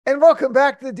And welcome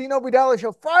back to the Dean Obeidallah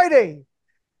Show. Friday,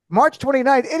 March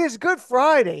 29th. It is Good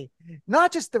Friday.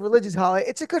 Not just the religious holiday.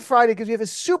 It's a Good Friday because we have a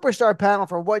superstar panel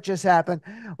for what just happened.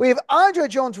 We have Andrea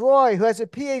Jones-Rooy, who has a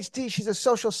PhD. She's a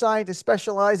social scientist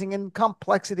specializing in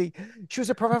complexity. She was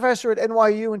a professor at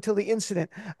NYU until the incident,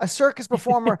 a circus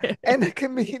performer and a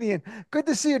comedian. Good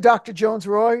to see you, Dr.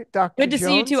 Jones-Rooy. Dr. Good to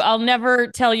see you too. I'll never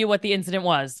tell you what the incident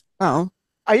was. Oh.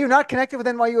 Are you not connected with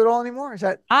NYU at all anymore? Is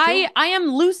that true? I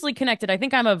am loosely connected. I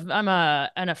think I'm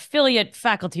an affiliate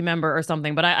faculty member or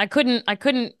something, but I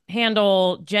couldn't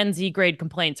handle Gen Z grade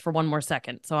complaints for one more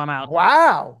second, so I'm out.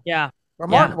 Wow. Yeah.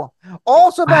 Remarkable. Yeah.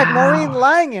 Also back, Maureen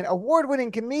Langan,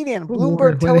 award-winning comedian,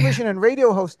 Bloomberg television and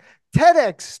radio host,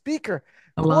 TEDx speaker,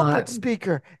 corporate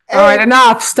speaker. All right,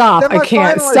 enough. Stop. I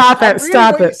can't. Stop it.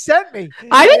 Stop it. You sent me.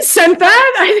 I didn't send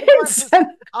that. I didn't send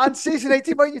on season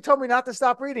 18, but you told me not to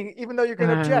stop reading, even though you're going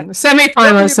to object.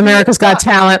 Semifinalist, America's Got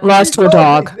Talent, lost to a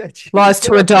dog. Lost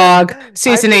to a dog.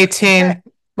 Season 18.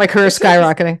 My career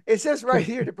skyrocketing. It says right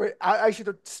here, I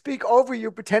should speak over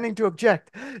you pretending to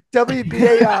object.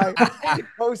 WBAI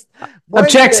post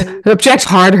objects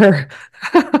harder.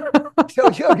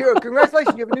 So,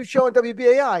 congratulations. You have a new show on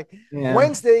WBAI. Yeah.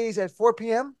 Wednesdays at 4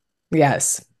 p.m.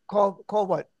 Yes. Called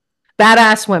what?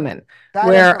 Badass Women.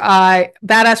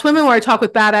 Badass Women, where I talk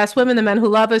with badass women, the men who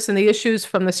love us, and the issues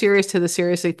from the serious to the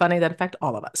seriously funny that affect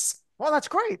all of us. Well, that's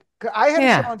great. I had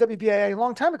a show on WBAI a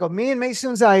long time ago. Me and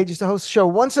Maysoon Zayed used to host a show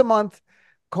once a month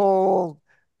called,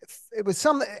 it was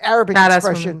some Arabic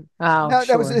expression. Oh, no,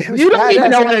 sure. You don't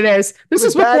even know what it is. This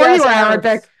is before you were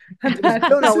Arabic. No,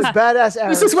 it was badass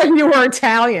Arabs. This is when you were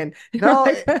Italian.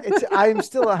 No, I'm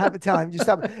still a half Italian. Just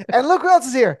stop. And look who else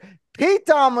is here. Pete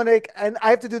Dominick, and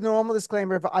I have to do the normal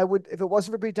disclaimer. If it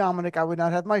wasn't for Pete Dominick, I would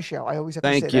not have my show. I always have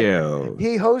to say that. Thank you.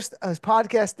 He hosts a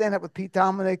podcast stand up with Pete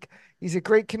Dominick. He's a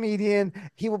great comedian.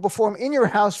 He will perform in your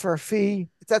house for a fee.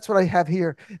 That's what I have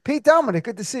here. Pete Dominick,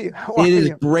 good to see you. It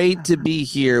is great to be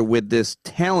here with this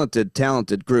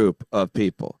talented group of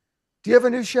people. Do you have a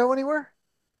new show anywhere?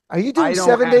 Are you doing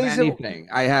 7 days? Anything.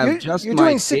 I have you're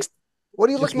doing 6. What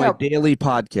are you looking at? My daily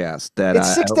podcast.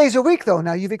 It's 6 days a week, though.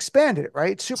 Now you've expanded it,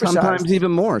 right? Sometimes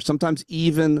even more. Sometimes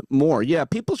even more. Yeah,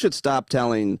 people should stop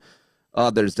telling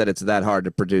others that it's that hard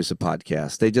to produce a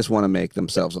podcast. They just want to make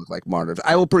themselves look like martyrs.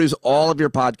 I will produce all of your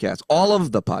podcasts, all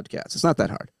of the podcasts. It's not that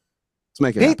hard. Let's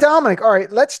make it Pete Dominick. All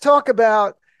right, let's talk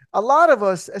about, a lot of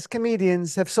us as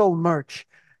comedians have sold merch.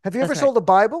 Have you ever sold a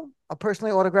Bible? A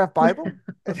personally autographed Bible?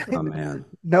 Oh, man.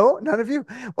 No, none of you?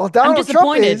 Well, Donald I'm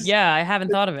disappointed. Trump is. Yeah, I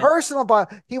haven't thought of it. Personal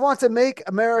Bible. He wants to make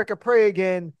America pray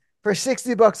again for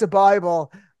 $60 a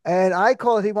Bible. And I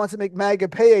call it, he wants to make MAGA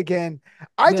pay again.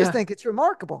 I just think it's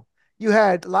remarkable. You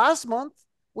had last month,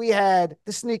 we had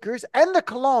the sneakers and the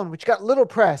cologne, which got little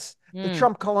press. The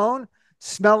Trump cologne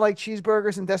smelled like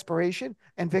cheeseburgers and desperation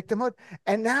and victimhood.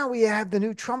 And now we have the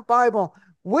new Trump Bible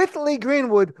with Lee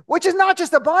Greenwood, which is not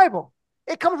just a Bible.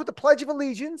 It comes with the Pledge of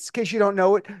Allegiance, in case you don't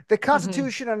know it, the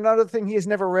Constitution, another thing he has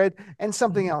never read, and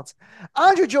something else.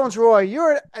 Andrea Jones-Rooy,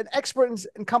 you're an expert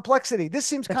in complexity. This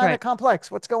seems kind of complex.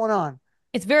 What's going on?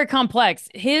 It's very complex.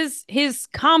 His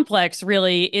complex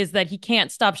really is that he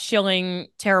can't stop shilling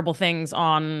terrible things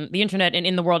on the internet and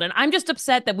in the world. And I'm just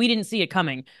upset that we didn't see it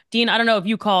coming. Dean, I don't know if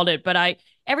you called it, but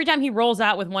every time he rolls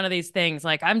out with one of these things,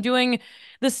 like I'm doing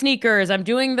the sneakers, I'm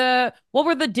doing what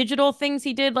were the digital things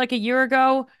he did like a year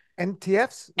ago?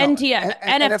 NFTs.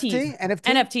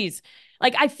 NFTs.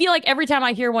 Like, I feel like every time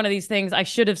I hear one of these things, I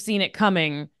should have seen it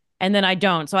coming, and then I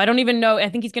don't. So I don't even know. I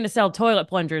think he's going to sell toilet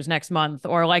plungers next month,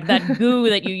 or like that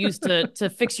goo that you use to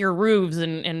fix your roofs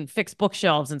and fix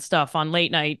bookshelves and stuff on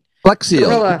late night. Flex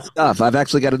Seal stuff. I've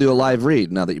actually got to do a live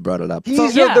read now that you brought it up.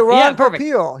 He's the Ron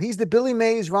Popeil. He's the Billy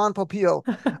Mays Ron Popeil.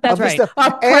 That's right.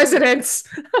 Presidents.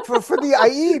 for the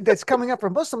Eid that's coming up for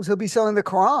Muslims, he'll be selling the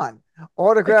Quran,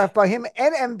 autographed by him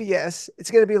and MBS. It's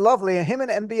going to be lovely. And him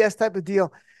and MBS type of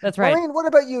deal. That's right. Maureen, what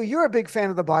about you? You're a big fan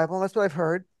of the Bible. That's what I've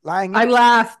heard. I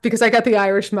laughed because I got the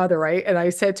Irish mother, right? And I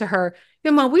said to her,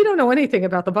 Mom, we don't know anything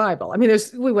about the Bible. I mean,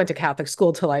 we went to Catholic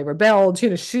school till I rebelled.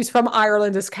 She's from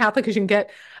Ireland, as Catholic as you can get.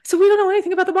 So we don't know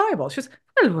anything about the Bible. She goes,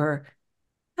 well, we're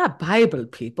not Bible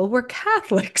people. We're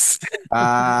Catholics.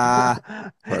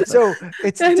 So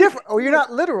it's different. Or you're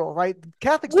not literal, right?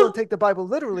 Catholics don't take the Bible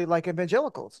literally like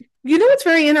evangelicals. You know what's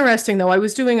very interesting, though? I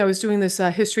was doing this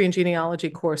history and genealogy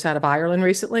course out of Ireland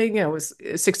recently. It was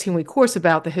a 16-week course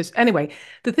about Anyway,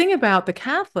 the thing about the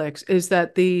Catholics is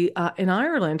that in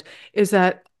Ireland is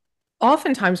that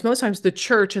oftentimes, most times, the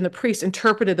church and the priest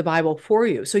interpreted the Bible for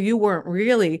you. So you weren't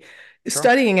really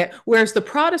studying it. Whereas the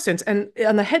Protestants, and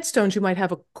on the headstones, you might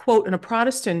have a quote in a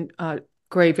Protestant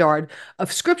graveyard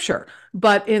of scripture.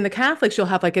 But in the Catholics, you'll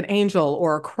have like an angel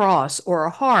or a cross or a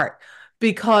heart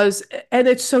because, and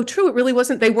it's so true, it really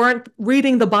wasn't, they weren't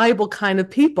reading the Bible kind of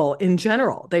people in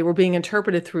general. They were being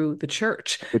interpreted through the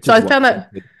church. Which so is I found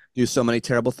that do so many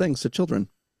terrible things to children.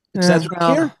 It says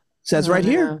right here. Says right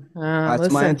here.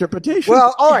 That's my interpretation.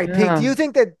 Well, all right, Pete. Do you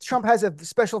think that Trump has a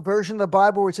special version of the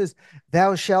Bible where it says,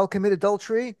 "Thou shalt commit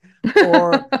adultery,"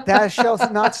 or "Thou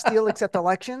shalt not steal except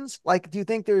elections"? Like, do you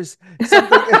think there's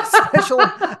something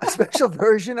a special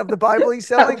version of the Bible he's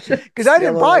selling? Because I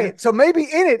didn't buy it, so maybe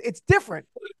in it it's different.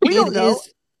 We don't know.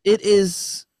 It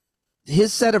is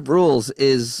his set of rules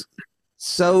is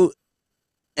so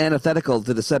antithetical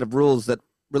to the set of rules that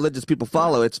religious people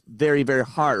follow. It's very, very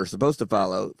hard, or supposed to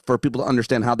follow, for people to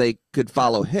understand how they could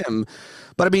follow him.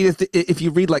 But I mean, if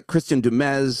you read like Christian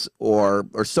Dumas or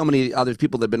so many other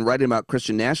people that have been writing about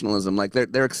Christian nationalism, like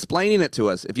they're explaining it to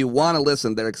us. If you want to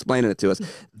listen, they're explaining it to us.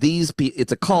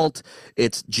 It's a cult.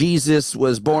 It's Jesus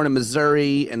was born in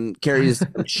Missouri and carries a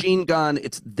machine gun.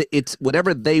 It's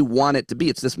whatever they want it to be.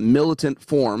 It's this militant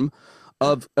form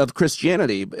of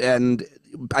Christianity, and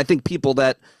I think people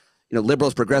that,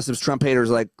 liberals, progressives, Trump haters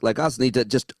like us need to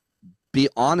just be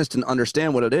honest and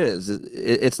understand what it is.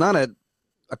 It's not a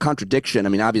contradiction. I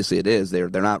mean, obviously it is. They're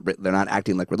not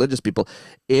acting like religious people.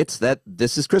 It's that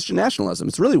this is Christian nationalism.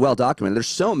 It's really well documented. There's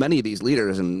so many of these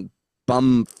leaders and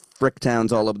bum frick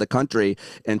towns all over the country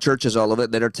and churches all over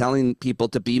it that are telling people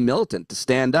to be militant, to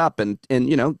stand up, and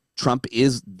Trump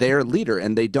is their leader,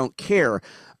 and they don't care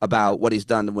about what he's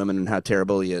done to women and how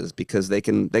terrible he is, because they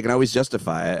can always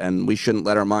justify it, and we shouldn't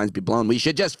let our minds be blown. We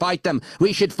should just fight them.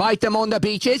 We should fight them on the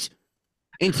beaches.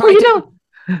 And fight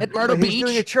at Myrtle Beach. He's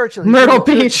doing a Churchill. Myrtle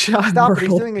Beach. Stop it. He's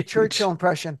doing a Churchill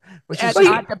impression, which is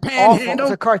not the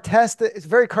Panhandle. It's it's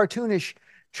very cartoonish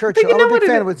Churchill. I'm a big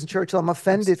fan of Winston Churchill. I'm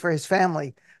offended for his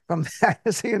family. From that,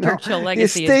 so Churchill the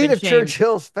legacy estate of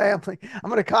Churchill's family. I'm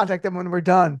going to contact them when we're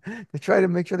done to try to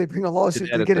make sure they bring a lawsuit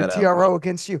to get a TRO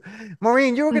against you.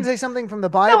 Maureen, you were going to say something from the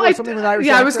Bible? Something with Irish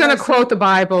I was going to quote the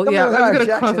Bible. I was going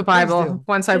to quote the Bible do.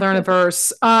 Once I learn a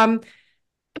verse.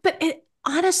 But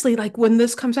honestly, like when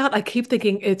this comes out, I keep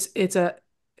thinking it's a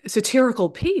satirical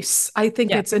piece. I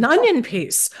think it's an onion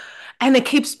piece. And it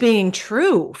keeps being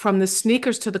true, from the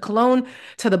sneakers to the cologne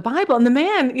to the Bible. And the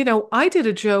man, I did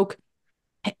a joke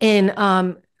in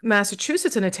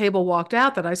Massachusetts, and a table walked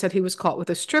out that I said he was caught with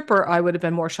a stripper. I would have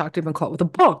been more shocked to have been caught with a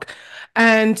book.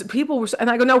 And people were, and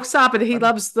I go, no, stop it. He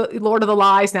loves the Lord of the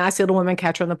Lies, Nasty Little Women,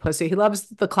 Catcher in the Pussy. He loves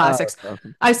the classics.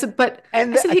 I said, but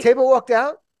the table walked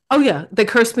out. Oh yeah, they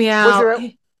cursed me out.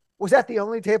 Was that the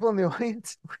only table in the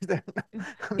audience?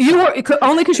 You were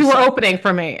only because you were opening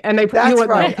for me, and they. That's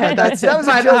right. That was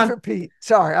a joke for Pete.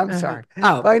 Sorry, I'm sorry.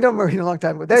 Oh, I know Maureen a long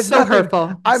time ago. That's so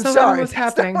hurtful. I'm sorry. What's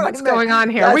happening? What's going on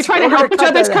here? Are we trying to help each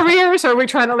other's careers, or are we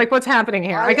trying to what's happening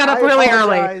here? I got up really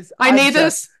early. I need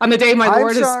this on the day my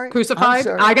Lord is crucified.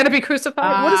 I got to be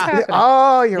crucified. What is happening?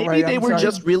 Oh, you're right. Maybe they were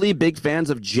just really big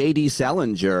fans of J.D.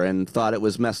 Salinger and thought it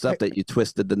was messed up that you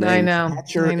twisted the name. I know.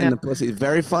 Catcher in the Pussy.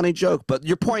 Very funny joke, but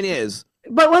your point is.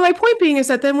 But my point being is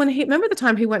that then when remember the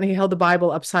time he went and he held the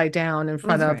Bible upside down in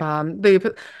front of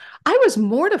I was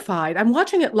mortified. I'm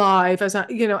watching it live and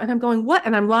I'm going, what?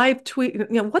 And I'm live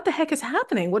tweeting, what the heck is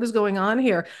happening? What is going on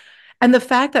here? And the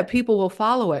fact that people will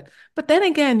follow it. But then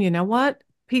again, you know what?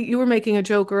 Pete, you were making a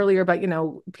joke earlier about,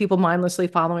 people mindlessly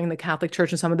following the Catholic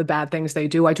Church and some of the bad things they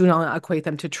do. I do not equate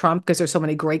them to Trump, because there's so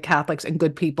many great Catholics and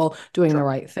good people doing the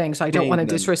right thing. So I don't want to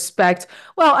disrespect.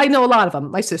 Well, I know a lot of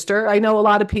them. My sister, I know a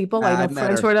lot of people. I know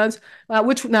friends who are nuns.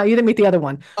 No, you didn't meet the other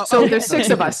one. So there's 6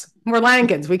 of us. We're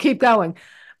Langans. We keep going.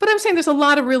 But I'm saying there's a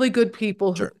lot of really good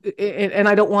people, and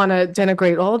I don't want to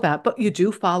denigrate all of that, but you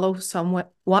do follow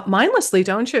somewhat mindlessly,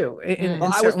 don't you? I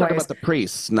was talking about the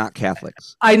priests, not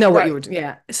Catholics. I know what you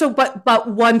were, So, but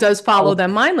one does follow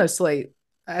them mindlessly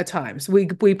at times. We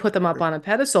put them up on a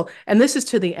pedestal, and this is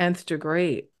to the nth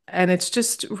degree. And it's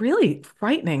just really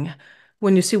frightening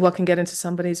when you see what can get into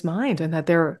somebody's mind, and that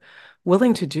they're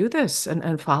willing to do this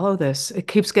and follow this. It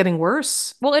keeps getting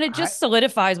worse. Well, and it just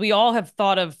solidifies. We all have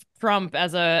thought of Trump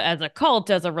as a cult,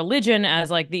 as a religion,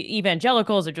 as like the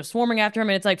evangelicals are just swarming after him.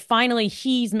 And it's like, finally,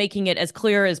 he's making it as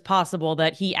clear as possible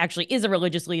that he actually is a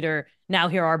religious leader. Now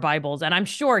here are Bibles. And I'm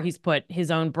sure he's put his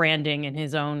own branding and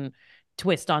his own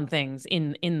twist on things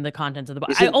in the contents of the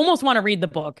book. I almost want to read the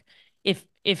book.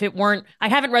 If it weren't, I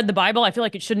haven't read the Bible. I feel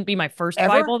like it shouldn't be my first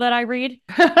Bible that I read.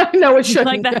 No, it shouldn't.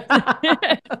 Like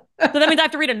that. So that means I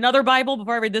have to read another Bible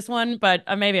before I read this one, but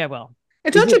maybe I will.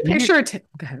 And don't you picture it?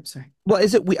 Go ahead. I'm sorry. Well,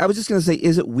 I was just going to say,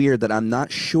 is it weird that I'm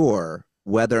not sure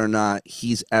whether or not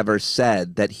he's ever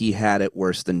said that he had it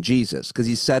worse than Jesus? Because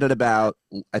he said it about,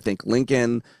 I think,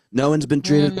 Lincoln, No one's been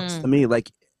treated worse than me.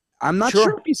 Like, I'm not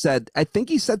sure if he said, I think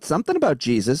he said something about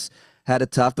Jesus had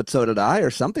it tough, but so did I, or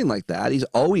something like that. He's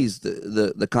always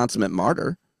the consummate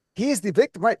martyr. He is the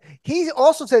victim, right? He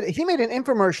also said he made an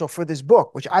infomercial for this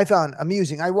book, which I found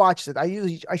amusing. I watched it.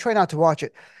 I try not to watch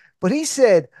it, but he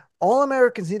said all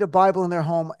Americans need a Bible in their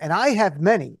home, and I have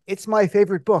many. It's my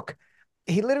favorite book.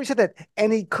 He literally said that,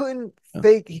 and he couldn't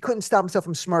stop himself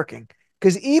from smirking,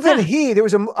 because even there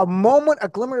was a moment, a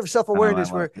glimmer of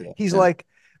self-awareness where he's like,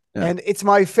 and it's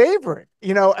my favorite,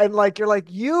 and like, you're like,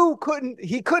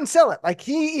 he couldn't sell it. Like,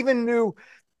 he even knew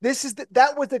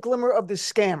that was the glimmer of the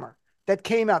scammer that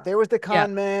came out. There was the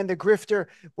con man, the grifter,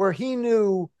 where he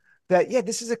knew that,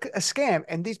 this is a scam,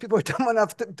 and these people are dumb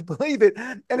enough to believe it.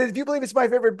 And if you believe it's my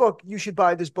favorite book, you should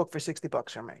buy this book for $60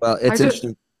 from me. Well, it's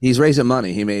interesting. He's raising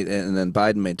money. And then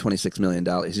Biden made $26 million.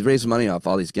 He's raising money off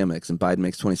all these gimmicks, and Biden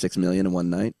makes $26 million in one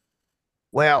night.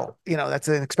 Well, that's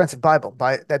an expensive Bible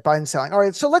that Biden's selling. All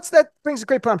right, so that brings a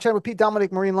great point. I'm chatting with Pete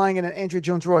Dominick, Maureen Langan, and Andrea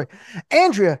Jones-Rooy.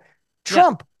 Andrea,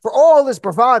 Trump, for all this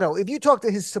bravado, if you talk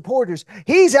to his supporters,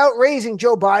 he's outraising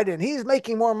Joe Biden. He's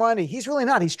making more money. He's really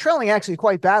not. He's trailing actually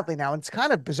quite badly now, and it's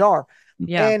kind of bizarre.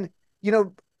 Yeah. And,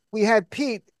 we had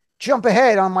Pete jump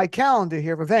ahead on my calendar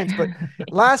here of events, but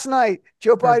last night,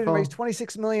 Joe Biden raised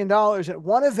 $26 million at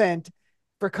one event.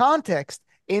 For context,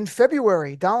 in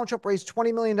February, Donald Trump raised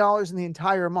 $20 million in the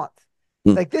entire month.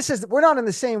 Like, we're not in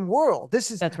the same world.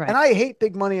 That's right. And I hate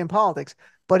big money in politics,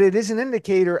 but it is an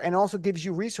indicator and also gives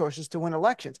you resources to win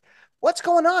elections. What's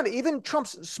going on? Even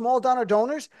Trump's small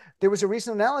donors, there was a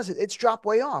recent analysis. It's dropped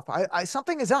way off.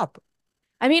 Something is up.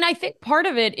 I mean, I think part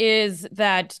of it is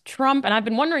that Trump, and I've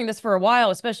been wondering this for a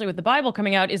while, especially with the Bible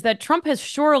coming out, is that Trump has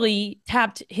surely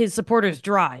tapped his supporters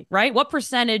dry, right? What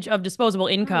percentage of disposable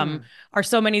income are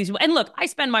so many of these people? And look, I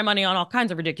spend my money on all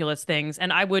kinds of ridiculous things,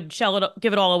 and I would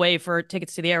give it all away for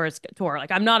tickets to the Eras tour. Like,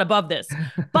 I'm not above this.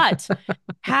 But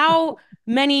how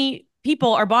many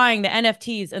people are buying the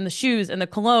NFTs and the shoes and the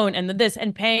cologne and the this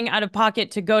and paying out of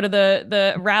pocket to go to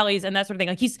the rallies and that sort of thing?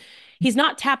 Like, he's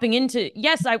not tapping into,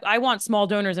 yes, I want small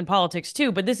donors in politics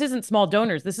too, but this isn't small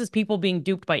donors. This is people being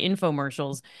duped by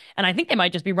infomercials. And I think they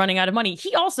might just be running out of money.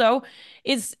 He also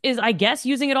is I guess,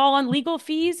 using it all on legal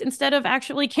fees instead of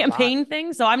actually campaign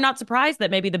things. So I'm not surprised that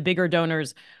maybe the bigger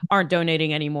donors aren't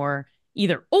donating anymore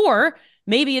either. Or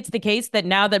maybe it's the case that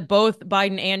now that both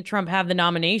Biden and Trump have the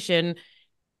nomination,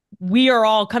 we are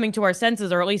all coming to our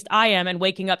senses, or at least I am, and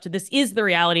waking up to this is the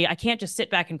reality. I can't just sit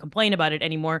back and complain about it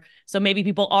anymore. So maybe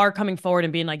people are coming forward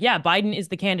and being like, yeah, Biden is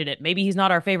the candidate. Maybe he's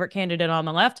not our favorite candidate on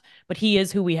the left, but he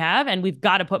is who we have. And we've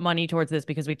got to put money towards this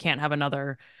because we can't have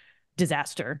another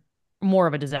disaster, more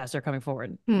of a disaster coming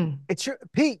forward. It's true.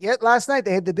 Pete, last night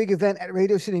they had the big event at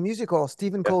Radio City Music Hall.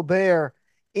 Stephen Colbert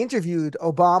interviewed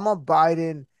Obama,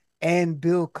 Biden, and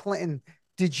Bill Clinton.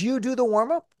 Did you do the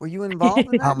warm-up? Were you involved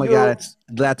in that? Oh my God,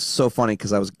 that's so funny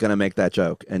because I was gonna make that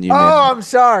joke, and you. I'm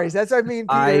sorry. That's what I mean.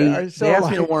 They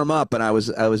asked me to warm up, and I was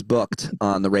booked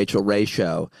on the Rachel Ray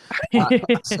show,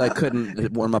 so I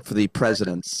couldn't warm up for the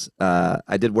presidents.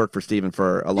 I did work for Stephen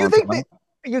for a long time.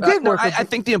 You did work. I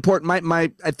think the important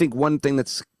I think one thing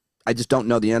that's I just don't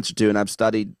know the answer to, and I've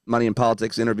studied money in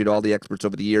politics, interviewed all the experts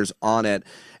over the years on it.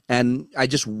 And I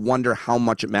just wonder how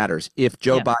much it matters. If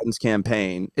Joe Biden's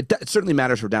campaign, it certainly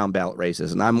matters for down ballot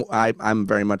races, and I'm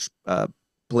very much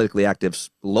politically active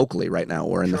locally right now.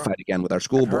 We're in the fight again with our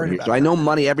school board here, so I know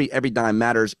money every dime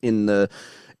matters in the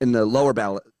lower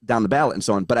ballot, down the ballot, and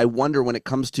so on. But I wonder when it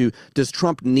comes to, does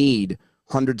Trump need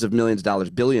hundreds of millions of dollars,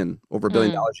 over $1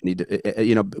 billion need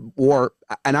to, or,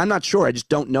 and I'm not sure. I just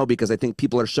don't know because I think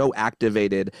people are so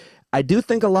activated. I do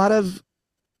think a lot of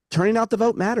turning out the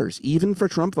vote matters, even for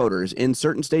Trump voters. In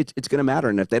certain states, it's going to matter.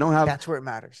 And if they don't have, that's where it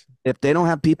matters. If they don't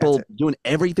have people doing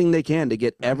everything they can to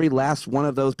get every last one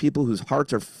of those people whose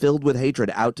hearts are filled with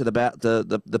hatred out to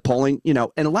the polling,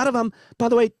 and a lot of them, by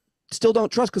the way, still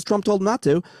don't trust because Trump told them not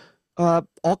to.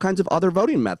 All kinds of other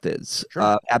voting methods,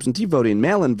 absentee voting,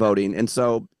 mail-in voting, and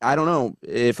so I don't know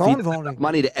if he has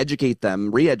money to educate them,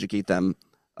 re-educate them,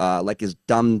 like his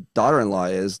dumb daughter-in-law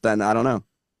is. Then I don't know.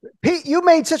 Pete, you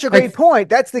made such a great point.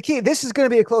 That's the key. This is going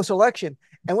to be a close election.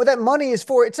 And what that money is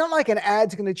for, it's not like an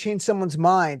ad's going to change someone's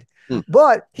mind.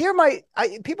 But here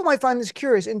people might find this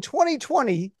curious. In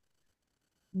 2020,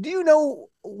 do you know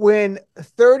when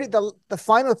the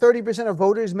final 30% of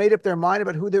voters made up their mind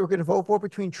about who they were going to vote for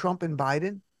between Trump and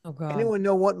Biden? Oh, God. Anyone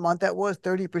know what month that was?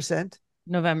 30%?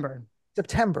 November.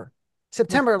 September.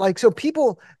 Like, so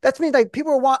people, that means like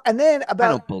people want, and then about I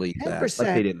don't believe 10%, that.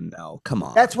 Like they didn't know. Come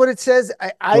on. That's what it says.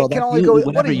 I can only go,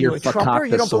 what are you, a Trumper?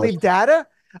 You don't believe data?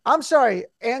 I'm sorry,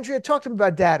 Andrea, talk to me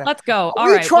about data. Let's go. All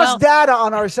We right. trust Well, data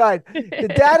on our side. The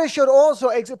data showed also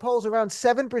exit polls around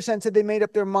 7% said they made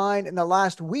up their mind in the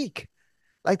last week.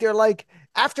 Like they're like,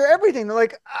 after everything, they're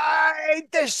like,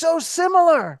 they're so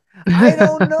similar. I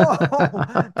don't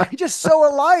know. They're just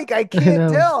so alike. I I can't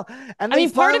know. tell. And I they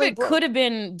mean, part of finally it could have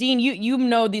been, Dean, you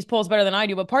know these polls better than I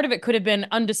do, but part of it could have been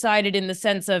undecided in the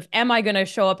sense of, am I going to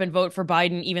show up and vote for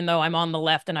Biden even though I'm on the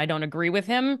left and I don't agree with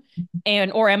him?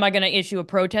 Or am I going to issue a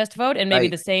protest vote? And maybe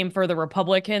the same for the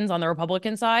Republicans on the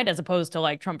Republican side, as opposed to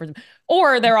like Trump.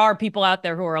 Or there are people out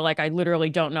there who are like, I literally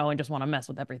don't know and just want to mess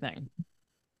with everything.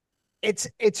 That's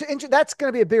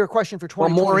going to be a bigger question for Well,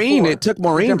 2024. Maureen, it took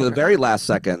Maureen to the very last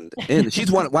second. And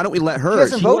she's one. Why don't we let her? She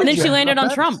hasn't voted And then yet. she landed How on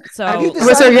about Trump. that? So Have you It was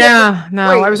decided yet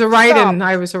I was a write-in. stop.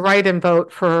 I was a write-in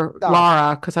vote for Stop.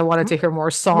 Lara because I wanted to hear more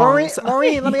songs.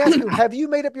 Maureen, let me ask you, have you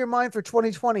made up your mind for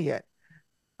 2020 yet?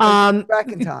 Back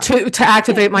in time. To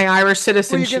activate my Irish Who are you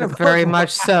citizenship, gonna vote very for? much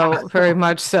so, very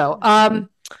much so.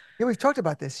 Yeah, we've talked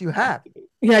about this. You have.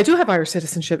 Yeah, I do have Irish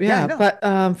citizenship. Yeah, I Yeah, know.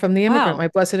 but from the immigrant, Wow. my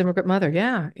blessed immigrant mother.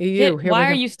 Yeah, EU. Kit, Here why we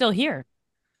are go. you still here?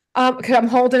 Okay, I'm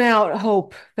holding out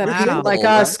hope that Wow. people like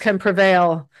Single, us right? can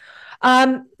prevail.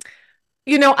 Um,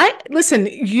 I listen,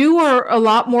 you are a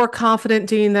lot more confident,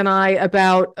 Dean, than I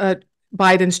about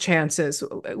Biden's chances.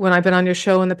 When I've been on your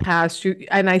show in the past,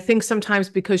 and I think sometimes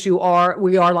because we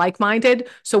are like-minded,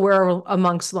 so we're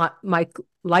amongst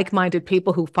like-minded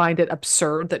people who find it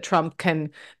absurd that Trump can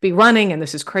be running and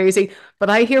this is crazy. But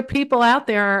I hear people out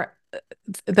there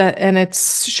and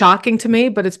it's shocking to me,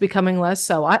 but it's becoming less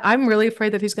so. I'm really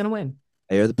afraid that he's going to win.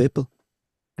 I hear the people.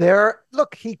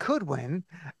 Look, he could win.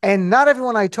 And not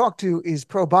everyone I talk to is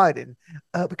pro Biden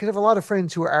because I have a lot of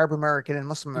friends who are Arab American and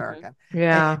Muslim American.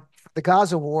 Yeah. And the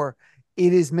Gaza war,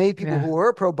 it has made people Yeah. who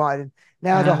are pro Biden.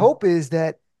 Now, the Yeah. hope is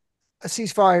that a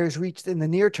ceasefire is reached in the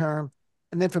near term.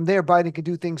 And then from there, Biden can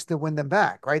do things to win them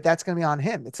back, right? That's going to be on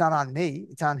him. It's not on me.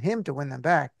 It's on him to win them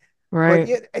back. But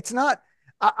Right. it's not.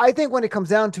 I think when it comes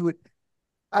down to it,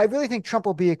 I really think Trump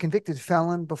will be a convicted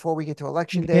felon before we get to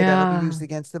election day. That'll be Yeah. used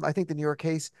against him. I think the New York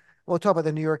case. We'll talk about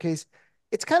the New York case.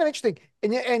 It's kind of interesting.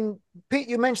 And Pete,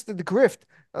 you mentioned the grift.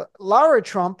 Lara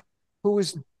Trump, who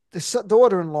was the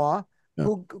daughter-in-law, Yeah.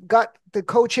 who got the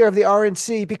co-chair of the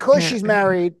RNC because Yeah. she's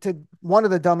married to one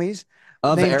of the dummies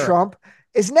Of named Eric. Trump,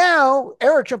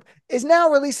 Eric Trump is now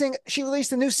releasing. She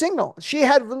released a new single. She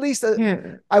had released Yeah.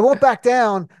 "I Won't Back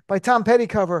Down" by Tom Petty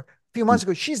cover few months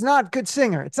ago. She's not a good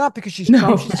singer. It's not because she's No.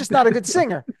 Trump. She's just not a good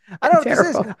singer. I don't know what this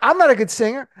is. Terrible. I'm not a good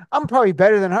singer. I'm probably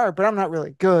better than her, but I'm not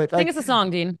really good. Sing us a song,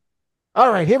 Dean. All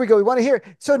right, here we go. We want to hear it.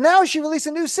 So now she released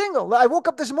a new single. I woke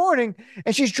up this morning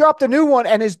and she's dropped a new one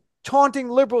and is taunting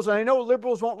liberals. And I know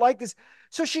liberals won't like this.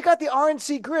 So she got the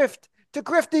RNC grift to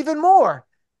grift even more.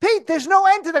 Pete, there's no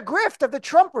end to the grift of the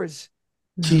Trumpers.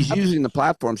 She's using the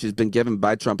platform she's been given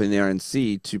by Trump and the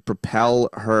RNC to propel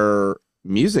her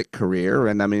music career.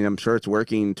 And I mean, I'm sure it's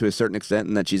working to a certain extent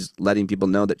and that she's letting people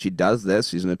know that she does this.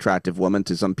 She's an attractive woman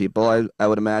to some people, I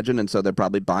would imagine. And so they're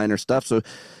probably buying her stuff. So,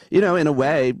 in a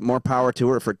way, more power to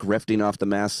her for grifting off the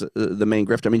main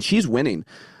grift. I mean, she's winning.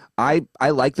 I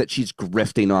like that she's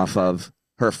grifting off of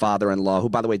her father-in-law, who,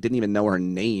 by the way, didn't even know her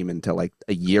name until like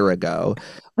a year ago.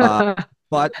 But,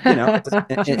 what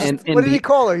did he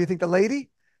call her? You think the lady?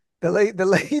 The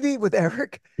lady with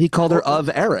Eric? He called her of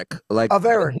Eric, like of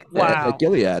Eric. Wow. At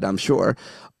Gilead, I'm sure.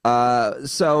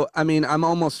 So I mean, I'm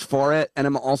almost for it, and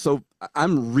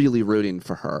I'm really rooting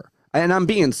for her. And I'm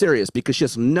being serious because she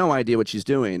has no idea what she's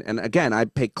doing. And again, I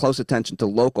pay close attention to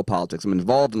local politics. I'm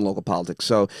involved in local politics.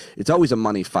 So it's always a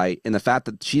money fight. And the fact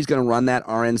that she's going to run that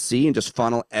RNC and just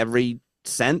funnel every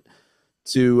cent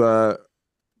to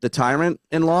the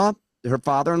tyrant-in-law, her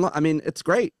father-in-law, I mean, it's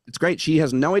great. It's great. She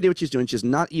has no idea what she's doing. She's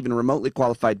not even remotely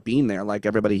qualified being there like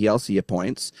everybody else he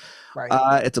appoints.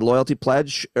 Right. It's a loyalty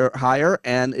pledge hire,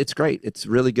 and it's great. It's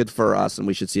really good for us, and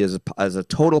we should see it as a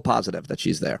total positive that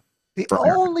she's there. The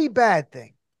only bad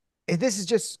thing, and this is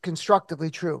just constructively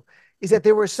true, is that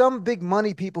there were some big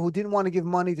money people who didn't want to give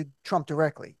money to Trump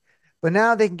directly, but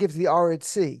now they can give to the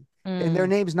RNC, and their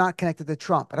name's not connected to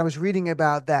Trump. And I was reading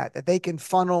about that they can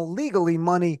funnel legally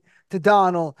money to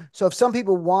Donald. So if some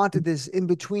people wanted this in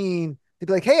between, they'd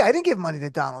be like, hey, I didn't give money to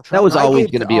Donald Trump. That was always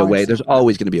going to be a way. RNC. There's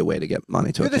always going to be a way to get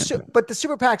money to it. But the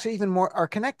super PACs are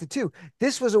connected too.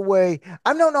 This was a way.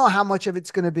 I don't know how much of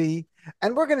it's going to be,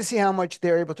 and we're going to see how much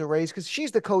they're able to raise because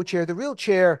she's the co-chair. The real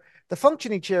chair, the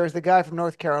functioning chair, is the guy from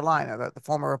North Carolina, the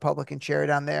former Republican chair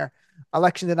down there.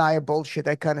 Election denier bullshit,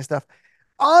 that kind of stuff.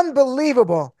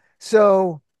 Unbelievable.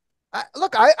 So,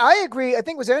 look, I agree. I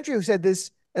think it was Andrew who said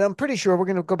this, and I'm pretty sure we're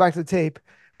going to go back to the tape.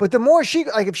 But the more she,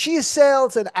 like, if she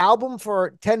sells an album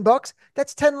for $10,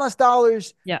 that's $10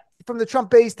 less from the Trump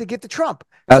base to give to Trump.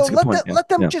 That's so a good point. let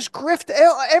them just grift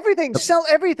everything, sell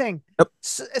everything,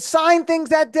 sign things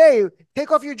that day,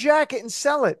 take off your jacket and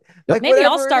sell it. Like, maybe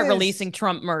I'll start releasing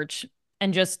Trump merch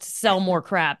and just sell more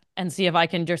crap and see if I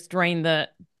can just drain the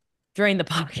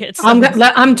pockets.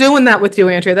 I'm doing that with you,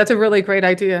 Andrea. That's a really great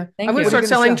idea. I'm going to start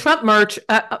selling Trump merch.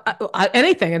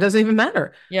 Anything. It doesn't even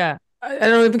matter. Yeah. I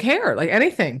don't even care. Like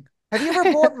anything. Have you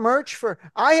ever bought merch for?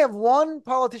 I have one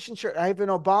politician shirt. I have an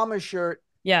Obama shirt.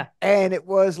 Yeah. And it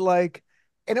was like,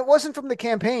 and it wasn't from the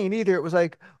campaign either. It was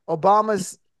like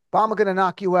Obama gonna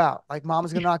knock you out. Like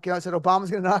Mama's gonna knock you out. I said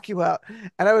Obama's gonna knock you out.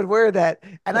 And I would wear that.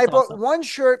 And I bought one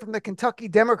shirt from the Kentucky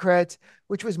Democrats,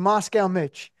 which was Moscow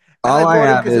Mitch. And all I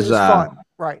have is fun.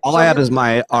 Right. All I have is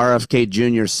my RFK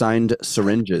Jr. signed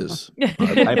syringes.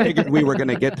 I figured we were going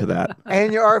to get to that.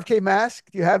 And your RFK mask.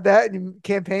 Do you have that? And you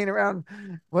campaign around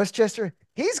Westchester.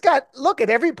 He's got, look at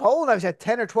every poll now. He's at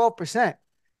 10 or 12%.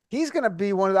 He's going to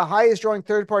be one of the highest drawing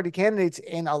third-party candidates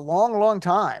in a long, long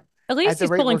time. At least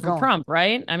he's pulling for Trump,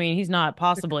 right? I mean, he's not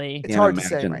possibly. It's hard to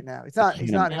say right now. It's not.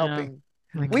 He's not helping.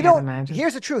 We don't. Imagine.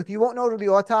 Here's the truth. You won't know till the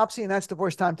autopsy, and that's the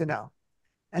worst time to know.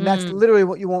 And that's literally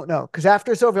what you won't know. Because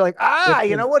after it's over, you're like,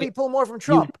 you know what? He pulled more from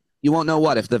Trump. You won't know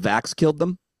what? If the vax killed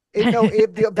them?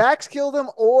 If the vax killed them,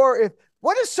 or if,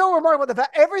 what is so remarkable,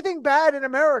 everything bad in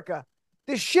America,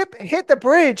 the ship hit the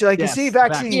bridge, like you see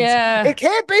vaccines. Yeah. It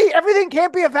can't be, everything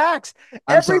can't be a vax.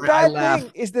 Every bad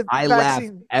thing is the vaccine. I laugh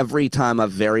every time a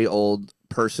very old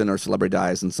person or celebrity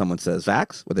dies and someone says,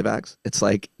 vax? Were they vax? It's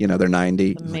like, they're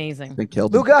 90. Amazing. They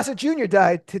killed Lou Gossett Jr.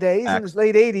 died today. He's in his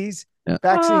late 80s. Yeah.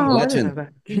 Vaccine.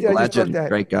 Legend.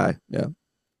 Great guy. Yeah.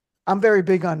 I'm very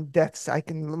big on deaths. I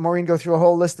can, Maureen, go through a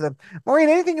whole list of them. Maureen,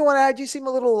 anything you want to add? You seem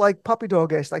a little like puppy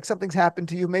doggish, like something's happened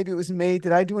to you. Maybe it was me.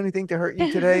 Did I do anything to hurt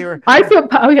you today? Or I feel,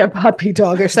 puppy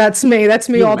doggish. That's me. That's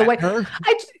me all the way.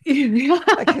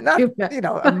 I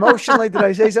cannot, emotionally, did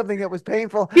I say something that was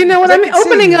painful? When I'm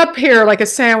opening up here like a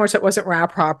sandwich that wasn't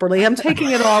wrapped properly, I'm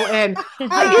taking it all in.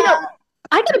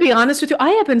 I got to be honest with you.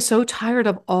 I have been so tired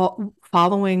of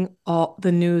following all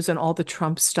the news and all the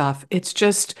Trump stuff. It's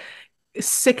just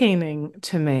sickening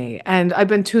to me. And I've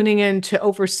been tuning in to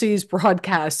overseas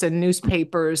broadcasts and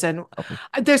newspapers, and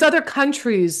there's other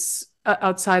countries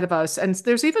outside of us, and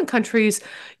there's even countries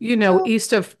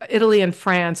east of Italy and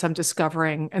France, I'm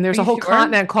discovering, and there's a whole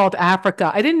continent called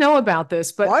Africa. I didn't know about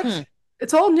this, but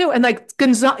it's all new. And like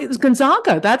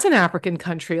Gonzaga, that's an African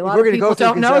country. A lot of people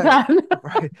don't know that.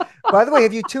 Right. By the way,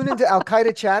 have you tuned into Al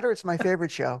Qaeda Chatter? It's my favorite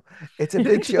show. It's a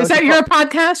big show. Is that your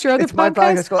podcast? Your other podcast? My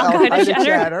podcast is called Al Qaeda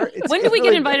Chatter. When do we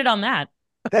get invited on that?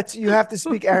 You have to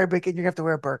speak Arabic and you have to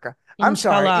wear a burqa. I'm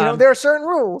sorry. There are certain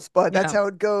rules, but that's how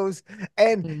it goes.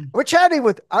 And we're chatting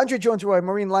with Andrea Jones-Rooy,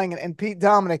 Maureen Langan, and Pete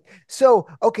Dominick. So,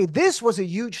 this was a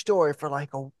huge story for like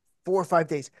 4 or 5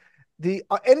 days. The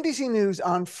NBC News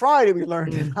on Friday, we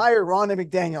learned, hired Rhonda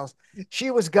McDaniels.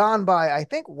 She was gone by, I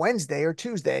think, Wednesday or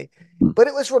Tuesday, but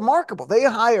it was remarkable. They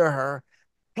hire her.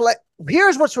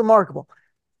 Here's what's remarkable.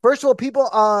 First of all, people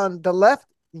on the left,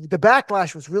 the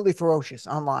backlash was really ferocious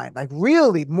online, like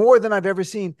really more than I've ever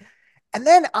seen. And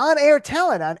then on-air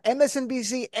talent on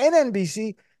MSNBC and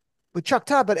NBC with Chuck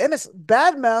Todd, but MS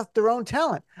badmouthed their own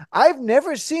talent. I've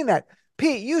never seen that.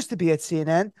 Pete used to be at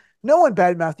CNN. No one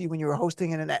badmouthed you when you were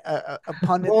hosting a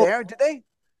pundit there, did they?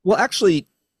 Well, actually,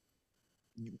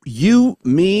 you,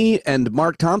 me, and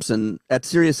Mark Thompson at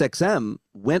SiriusXM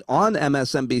went on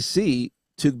MSNBC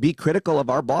to be critical of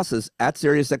our bosses at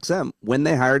SiriusXM when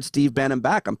they hired Steve Bannon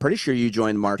back. I'm pretty sure you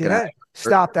joined Mark. Did I?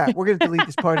 Stop that. We're going to delete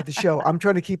this part of the show. I'm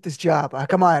trying to keep this job.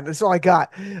 Come on. That's all I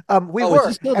got. We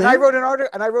were. And I wrote an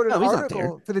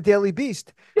article for the Daily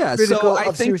Beast. Yeah, so I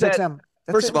think SiriusXM.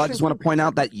 First of all, I just want to point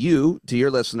out that you, to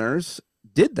your listeners,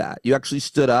 did that. You actually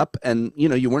stood up, and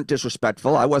you weren't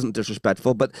disrespectful. I wasn't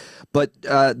disrespectful, but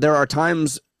there are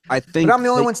times I think. But I'm the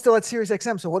only one still at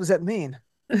SiriusXM. So what does that mean?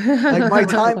 Like my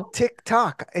time tick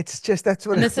tock. It's just that's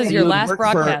what. And this is your last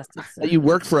broadcast. You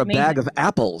work for a bag of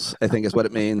apples, I think is what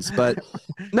it means. But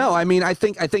no, I mean, I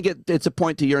think it's a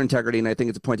point to your integrity, and I think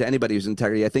it's a point to anybody who's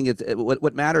integrity. I think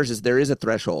what matters is there is a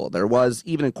threshold. There was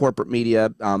even in corporate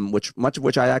media, much of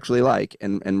which I actually like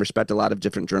and respect a lot of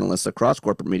different journalists across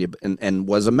corporate media, and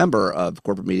was a member of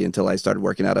corporate media until I started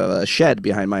working out of a shed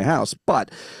behind my house.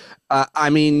 But I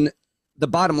mean, the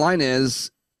bottom line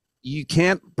is, you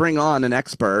can't bring on an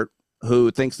expert who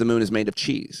thinks the moon is made of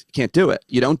cheese. You can't do it.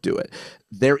 You don't do it.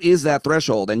 There is that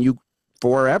threshold. And you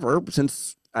forever,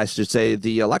 since I should say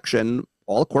the election,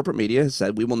 all corporate media has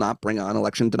said we will not bring on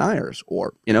election deniers,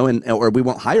 or or we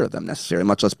won't hire them necessarily,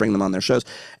 much less bring them on their shows.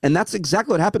 And that's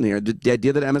exactly what happened here. The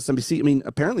idea that MSNBC, I mean,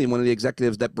 apparently one of the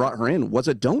executives that brought her in was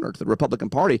a donor to the Republican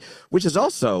Party, which is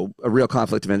also a real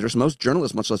conflict of interest. Most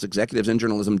journalists, much less executives in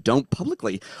journalism, don't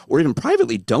publicly or even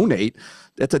privately donate.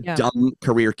 That's a dumb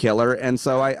career killer. And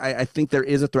so I think there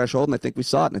is a threshold, and I think we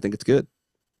saw it, and I think it's good.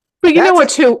 But you know what,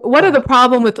 too? What are the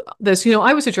problem with this?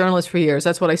 I was a journalist for years.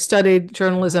 That's what I studied,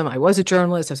 journalism. I was a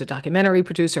journalist. I was a documentary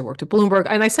producer, worked at Bloomberg.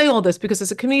 And I say all this because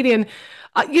as a comedian,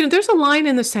 there's a line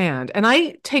in the sand. And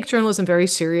I take journalism very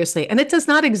seriously. And it does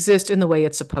not exist in the way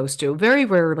it's supposed to, very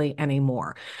rarely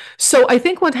anymore. So I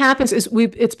think what happens is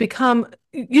it's become,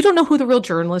 you don't know who the real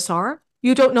journalists are.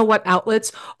 You don't know what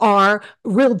outlets are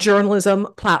real journalism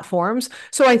platforms.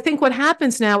 So I think what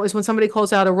happens now is when somebody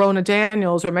calls out a Rona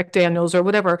Daniels or McDaniels or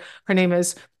whatever her name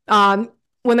is,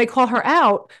 when they call her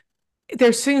out,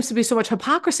 there seems to be so much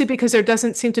hypocrisy because there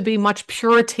doesn't seem to be much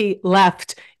purity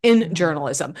left in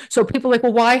journalism. So people are like,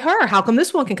 well, why her? How come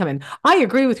this one can come in? I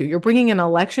agree with you. You're bringing an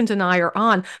election denier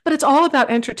on, but it's all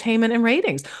about entertainment and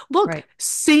ratings. Look,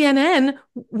 CNN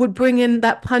would bring in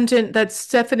that pundit, that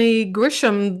Stephanie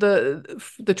Grisham,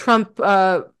 the Trump,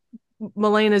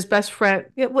 Melena's best friend.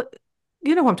 You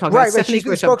know who I'm talking about. Right, she's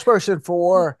the spokesperson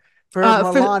for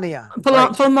Melania.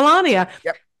 For Melania.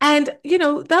 Yep. And,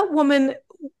 that woman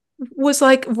was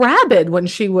like rabid when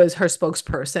she was her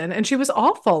spokesperson, and she was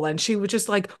awful, and she would just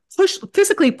like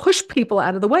physically push people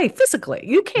out of the way. Physically,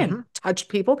 you can't touch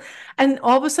people. And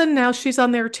all of a sudden now she's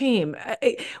on their team.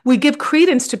 We give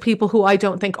credence to people who I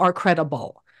don't think are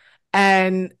credible,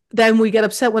 and then we get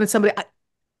upset when it's somebody.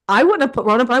 I wouldn't have put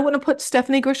Rona, but I wouldn't have put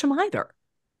Stephanie Grisham either,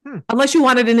 unless you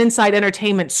wanted an inside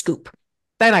entertainment scoop.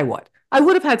 Then I would. I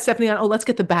would have had Stephanie on, let's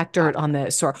get the back dirt on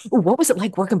this. Or, what was it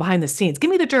like working behind the scenes? Give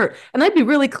me the dirt. And I'd be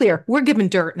really clear. We're giving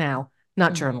dirt now,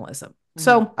 not journalism.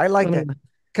 So I like that.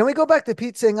 Can we go back to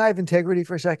Pete saying I have integrity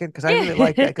for a second? Because I really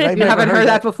like that. You haven't heard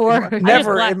that before?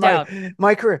 Never in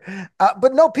my career.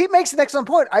 But no, Pete makes an excellent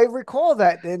point. I recall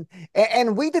that.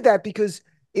 And we did that because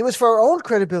it was for our own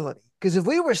credibility. Because if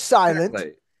we were silent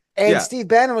and Steve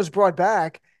Bannon was brought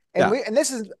back, and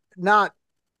this is not.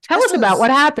 Tell us about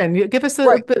what happened. Give us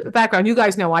the background. You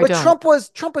guys know I don't. Trump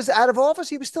was out of office.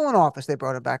 He was still in office. They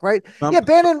brought him back, right?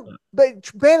 Bannon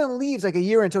leaves like a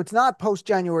year in, so it's not post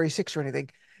January 6th or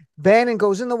anything. Bannon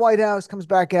goes in the White House, comes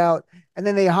back out, and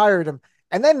then they hired him.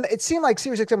 And then it seemed like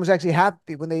SiriusXM was actually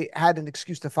happy when they had an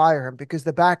excuse to fire him because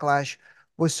the backlash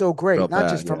was so great, not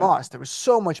just from us. There was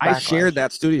so much backlash. I shared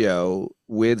that studio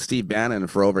with Steve Bannon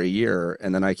for over a year,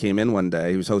 and then I came in one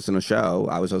day. He was hosting a show.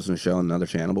 I was hosting a show on another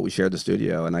channel, but we shared the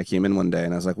studio, and I came in one day,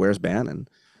 and I was like, where's Bannon?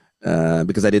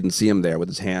 Because I didn't see him there with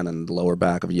his hand on the lower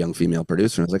back of a young female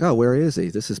producer. And I was like, oh, where is he?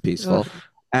 This is peaceful.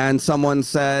 And someone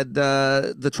said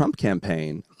the Trump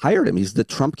campaign hired him. He's the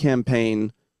Trump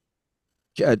campaign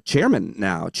chairman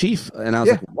now, chief. And I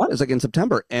was like, what? It's like in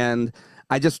September. And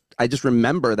I just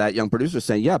remember that young producer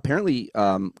saying, yeah, apparently,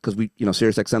 because we,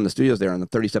 SiriusXM, the studio's there on the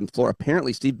 37th floor.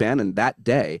 Apparently, Steve Bannon that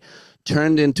day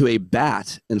turned into a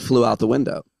bat and flew out the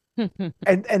window.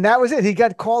 and that was it. He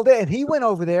got called in. He went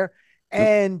over there,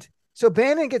 and so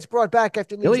Bannon gets brought back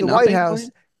after leaving the White House.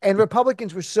 And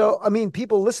Republicans were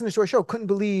people listening to our show couldn't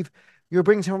believe you're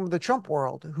bringing someone from the Trump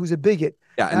world who's a bigot.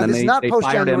 Yeah, and then it's not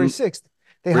post January 6th.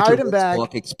 They hired him back.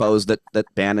 Book exposed that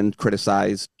Bannon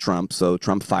criticized Trump, so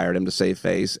Trump fired him to save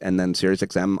face, and then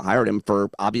SiriusXM hired him for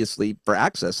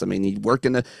access. I mean, he worked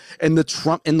in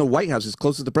the White House as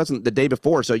close as the president the day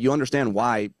before, so you understand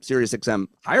why SiriusXM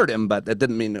hired him, but that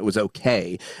didn't mean it was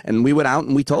okay. And we went out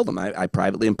and we told him. I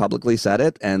privately and publicly said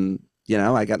it, and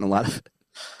I got in a lot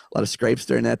of scrapes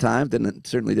during that time.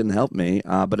 Certainly didn't help me,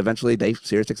 but eventually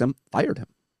SiriusXM fired him.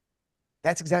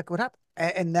 That's exactly what happened,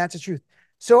 and that's the truth.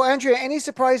 So, Andrea, any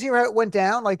surprise here how it went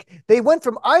down? Like they went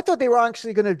from, I thought they were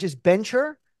actually going to just bench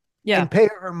her and pay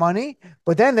her money.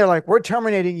 But then they're like, we're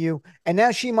terminating you. And now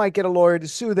she might get a lawyer to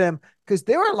sue them because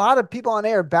there were a lot of people on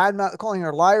air calling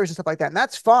her liars and stuff like that. And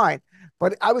that's fine.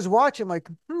 But I was watching like,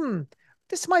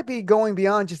 this might be going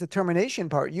beyond just the termination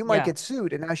part. You might get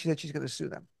sued. And now she said she's going to sue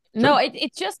them. No,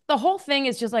 it's just the whole thing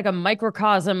is just like a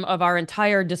microcosm of our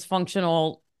entire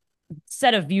dysfunctional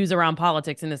set of views around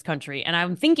politics in this country. And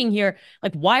I'm thinking here,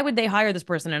 like, why would they hire this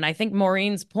person? And I think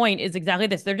Maureen's point is exactly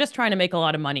this. They're just trying to make a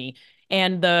lot of money.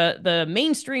 And the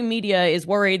mainstream media is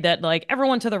worried that like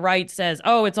everyone to the right says,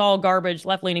 oh, it's all garbage,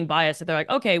 left-leaning bias. So they're like,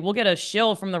 okay, we'll get a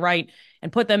shill from the right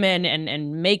and put them in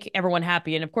and make everyone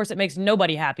happy. And of course it makes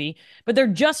nobody happy, but they're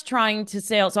just trying to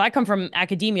sell. So I come from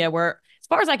academia where as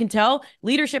far as I can tell,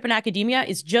 leadership in academia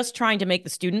is just trying to make the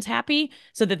students happy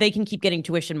so that they can keep getting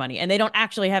tuition money. And they don't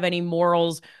actually have any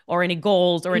morals or any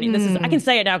goals or any, I can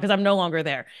say it now because I'm no longer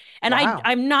there. And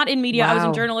I'm not in media. I was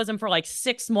in journalism for like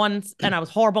 6 months and I was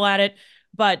horrible at it,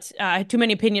 but I had too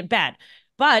many bad.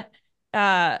 But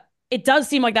it does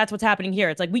seem like that's what's happening here.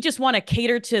 It's like we just want to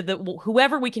cater to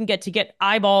whoever we can get to get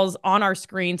eyeballs on our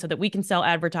screen so that we can sell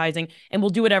advertising, and we'll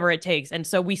do whatever it takes. And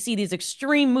so we see these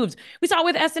extreme moves. We saw it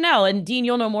with SNL, and Dean,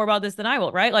 you'll know more about this than I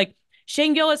will, right? Like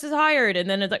Shane Gillis is hired, and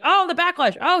then it's like, oh, the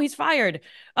backlash. Oh, he's fired.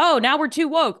 Oh, now we're too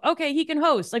woke. Okay, he can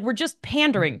host. Like, we're just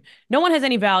pandering. No one has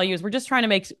any values. We're just trying to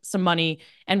make some money,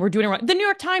 and we're doing it wrong. The New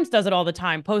York Times does it all the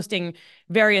time, posting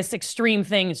various extreme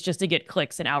things just to get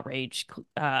clicks and outrage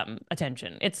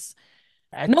attention.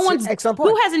 No one's excellent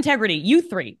point. Who has integrity? You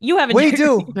three. You have integrity.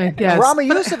 We do. Yes. Rami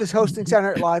Youssef is hosting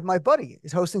Saturday Night Live. My buddy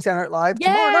is hosting Saturday Night Live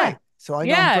tomorrow night. So I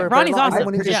know him for Ronnie's awesome.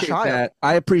 when he was a child.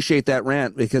 I appreciate that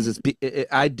rant because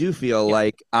I do feel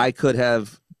like I could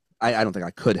have. I don't think I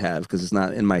could have because it's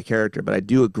not in my character, but I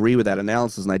do agree with that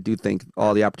analysis, and I do think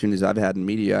all the opportunities I've had in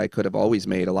media, I could have always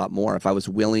made a lot more if I was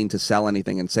willing to sell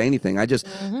anything and say anything. I just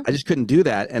couldn't do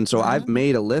that, and so I've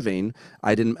made a living.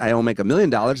 I don't make $1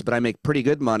 million, but I make pretty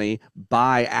good money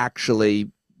by actually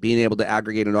being able to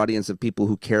aggregate an audience of people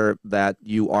who care that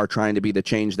you are trying to be the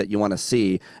change that you want to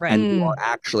see, and you are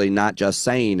actually not just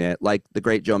saying it. Like the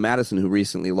great Joe Madison, who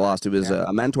recently lost, who was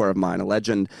a mentor of mine, a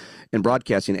legend in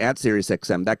broadcasting at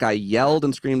SiriusXM. That guy yelled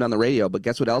and screamed on the radio, but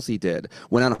guess what else he did?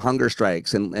 Went on hunger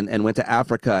strikes and went to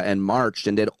Africa and marched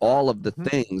and did all of the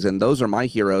things. And those are my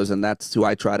heroes, and that's who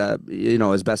I try to,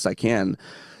 as best I can.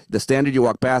 The standard you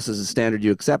walk past is the standard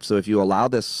you accept. So if you allow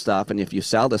this stuff and if you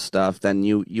sell this stuff, then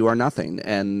you are nothing.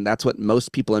 And that's what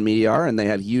most people in media are. And they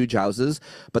have huge houses,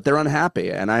 but they're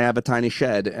unhappy. And I have a tiny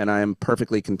shed, and I am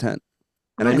perfectly content.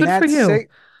 And good for you.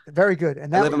 Very good.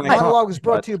 And that monologue was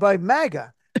brought to you by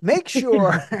MAGA. Make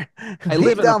sure I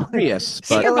live in a Prius.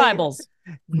 Get your Bibles.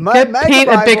 Get Pete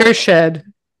a bigger shed.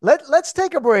 Let's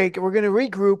take a break. We're going to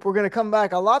regroup. We're going to come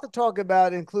back. A lot to talk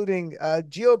about, including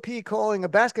GOP calling a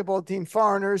basketball team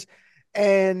foreigners,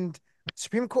 and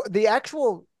Supreme Court, the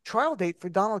actual trial date for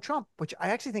Donald Trump, which I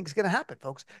actually think is going to happen,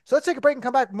 folks. So let's take a break and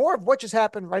come back. More of what just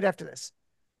happened right after this.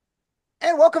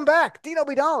 And welcome back, Dean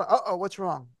Obeidallah. Uh-oh, what's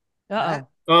wrong?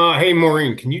 Hey,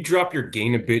 Maureen, can you drop your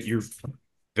gain a bit? You're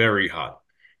very hot.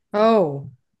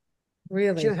 Oh,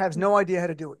 really? She has no idea how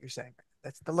to do what you're saying.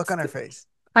 That's the look on her face.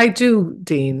 I do,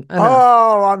 Dean.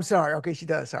 I'm sorry. Okay, she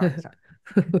does. Sorry.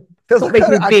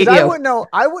 I wouldn't know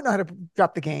how to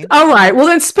drop the game. All right. Well,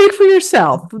 then speak for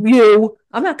yourself.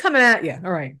 I'm not coming at you.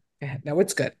 All right. No,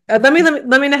 it's good. Let me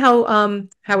know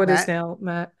how it is now,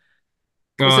 Matt.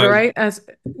 Is it all right?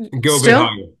 Go a bit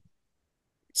higher.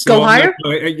 Go higher?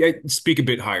 I speak a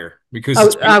bit higher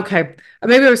because. Okay.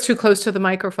 Maybe I was too close to the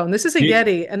microphone. This is a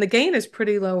Yeti, and the gain is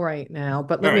pretty low right now.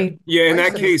 But let me. Yeah, in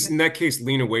that case,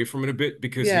 lean away from it a bit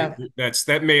because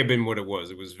that may have been what it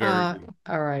was. It was very.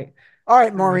 All right. All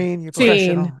right, Maureen, you're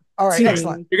professional. All right,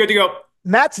 excellent. You're good to go.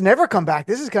 Matt's never come back.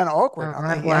 This is kind of awkward. All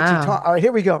right, all right,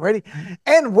 here we go. Ready?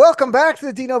 And welcome back to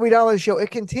the Dean Obeidallah Show.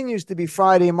 It continues to be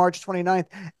Friday, March 29th.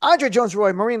 Andrea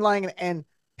Jones-Rooy, Maureen Langan, and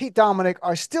Pete Dominick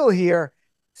are still here.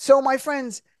 So, my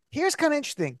friends, here's kind of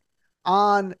interesting.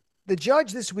 The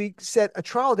judge this week set a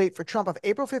trial date for Trump of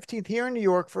April 15th here in New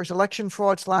York for his election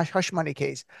fraud / hush money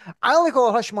case. I only call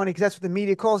it hush money because that's what the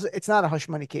media calls it. It's not a hush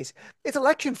money case. It's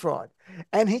election fraud.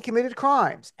 And he committed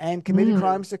crimes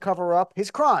crimes to cover up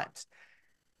his crimes.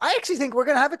 I actually think we're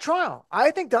going to have a trial. I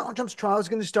think Donald Trump's trial is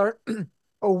going to start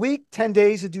a week, 10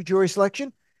 days to do jury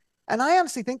selection. And I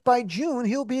honestly think by June,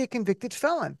 he'll be a convicted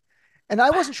felon. And I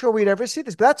wasn't sure we'd ever see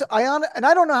this, but I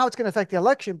don't know how it's going to affect the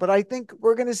election, but I think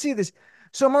we're going to see this.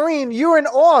 So, Maureen, you're in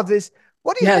awe of this.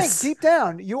 What do you think deep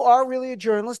down? You are really a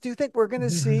journalist. Do you think we're going to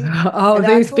see?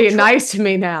 They're being nice to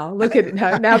me now. Look at it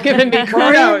now giving me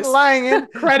Maureen Langan,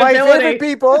 my favorite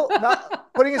people,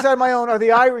 not putting aside my own, are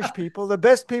the Irish people, the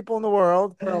best people in the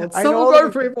world.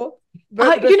 Some people.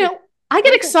 I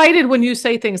get excited when you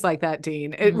say things like that,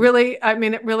 Dean. It really,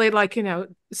 like,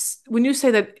 when you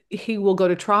say that he will go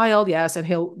to trial, yes, and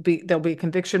there'll be a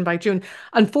conviction by June.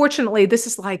 Unfortunately, this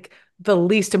is like the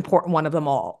least important one of them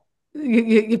all.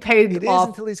 You paid it off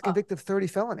until he's convicted of 30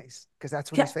 felonies because that's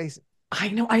what he's facing. I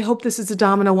know. I hope this is a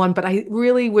domino one, but I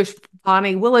really wish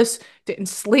Bonnie Willis didn't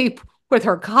sleep with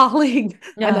her colleague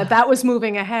and that was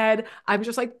moving ahead. I'm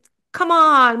just like, come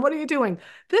on, what are you doing?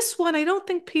 This one, I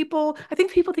think people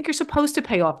think you're supposed to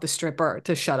pay off the stripper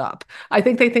to shut up. I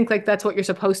think they think like that's what you're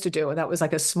supposed to do. And that was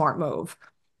like a smart move.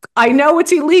 I know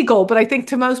it's illegal, but I think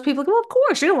to most people, well, of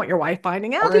course, you don't want your wife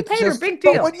finding out. They paid her, big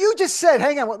deal. But what you just said,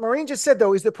 hang on, what Maureen just said,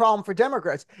 though, is the problem for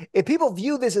Democrats. If people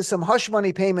view this as some hush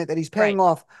money payment that he's paying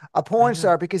off a porn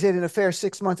star because he had an affair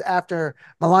 6 months after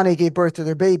Melania gave birth to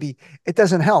their baby, it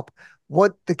doesn't help.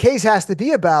 What the case has to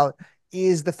be about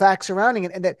is the facts surrounding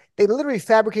it, and that they literally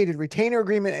fabricated retainer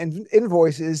agreement and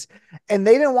invoices, and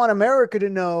they didn't want America to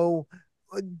know.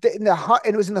 And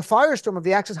it was in the firestorm of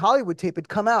the Access Hollywood tape. Had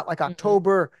come out like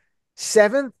October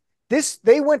 7th.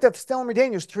 They went to Stormy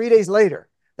Daniels 3 days later.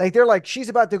 Like they're like, she's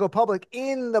about to go public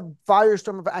in the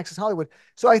firestorm of Access Hollywood.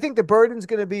 So I think the burden's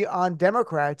going to be on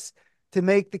Democrats to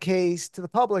make the case to the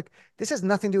public. This has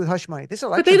nothing to do with hush money. This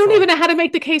election, but they don't even know how to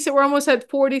make the case that we're almost at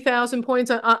 40,000 points,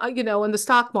 you know, in the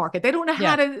stock market. They don't know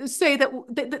how to say that.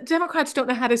 The Democrats don't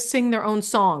know how to sing their own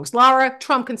songs. Laura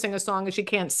Trump can sing a song and she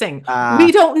can't sing.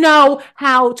 We don't know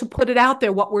how to put it out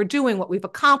there, what we're doing, what we've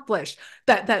accomplished,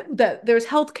 that there's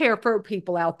health care for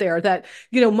people out there, that,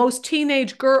 you know, most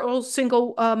teenage girls,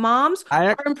 single moms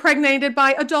are impregnated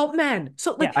by adult men.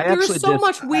 So like, there's so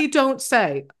much we don't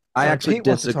say. I actually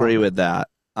disagree with that.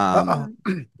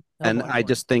 And I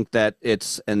just think that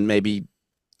and maybe,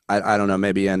 I don't know,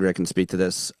 maybe Andrea can speak to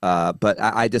this, but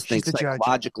I just think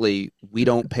psychologically we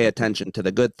don't pay attention to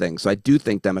the good things. So I do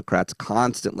think Democrats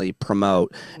constantly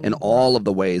promote in all of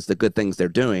the ways the good things they're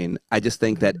doing. I just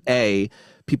think that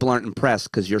people aren't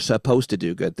impressed because you're supposed to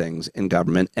do good things in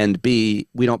government, and B,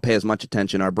 we don't pay as much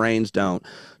attention, our brains don't,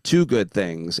 to good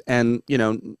things. And, you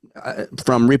know,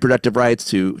 from reproductive rights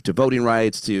to voting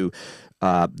rights to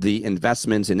the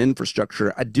investments in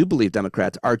infrastructure, I do believe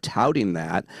Democrats are touting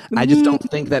that. I just don't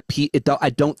think that I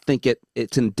don't think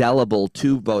it's indelible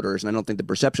to voters, and I don't think the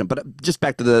perception. But just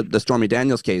back to the Stormy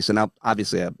Daniels case, and I'll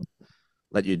obviously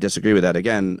let you disagree with that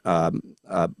again,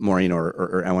 Maureen,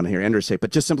 or I want to hear Andrew say,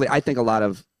 but just simply, I think a lot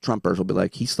of Trumpers will be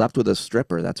like, he slept with a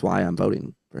stripper. That's why I'm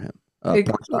voting for him.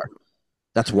 Porn star.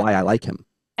 That's why I like him.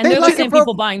 And they're the same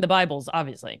people buying the Bibles,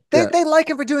 obviously. They like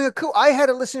him for doing a coup. I had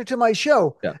a listener to my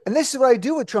show, and this is what I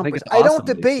do with Trumpers. I don't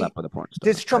debate,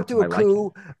 did Trump do a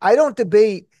coup? I don't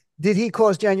debate, did he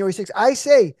cause January 6th? I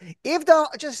say, if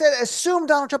assume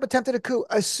Donald Trump attempted a coup,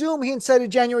 assume he incited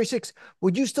January 6th,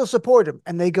 would you still support him?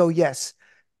 And they go, yes.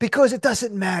 Because it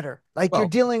doesn't matter. Like, you're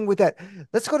dealing with that.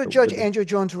 Let's go to Judge Andrea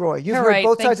Jones-Rooy. You've heard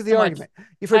both sides of the argument.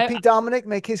 You've heard Pete Dominick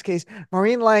make his case.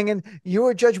 Maureen Langan, you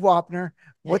were Judge Wapner.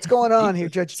 What's going on here,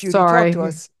 Judge Judy? Talk to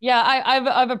us. Yeah,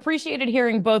 I've appreciated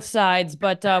hearing both sides,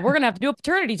 but we're gonna have to do a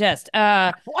paternity test.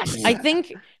 I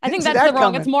think that's the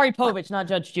wrong. It's Maury Povich, not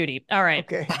Judge Judy. All right.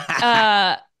 Okay.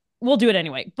 We'll do it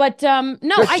anyway. But no,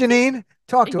 Janine,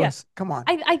 talk to us. Come on.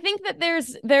 I think that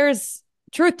there's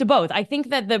truth to both. I think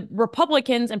that the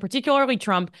Republicans, and particularly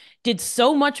Trump, did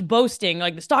so much boasting,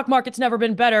 like the stock market's never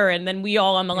been better. And then we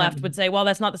all on the left would say, well,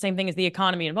 that's not the same thing as the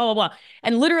economy and blah, blah, blah.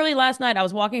 And literally last night I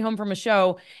was walking home from a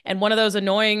show, and one of those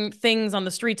annoying things on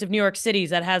the streets of New York City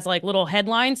that has like little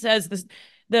headlines says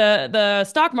the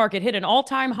stock market hit an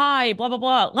all-time high, blah, blah,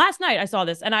 blah. Last night I saw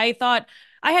this and I thought,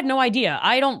 I had no idea.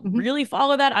 I don't really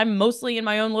follow that. I'm mostly in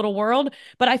my own little world,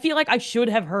 but I feel like I should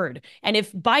have heard. And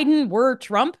if Biden were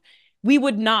Trump, we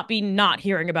would not be not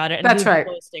hearing about it. And that's right.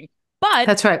 But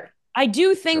that's right. I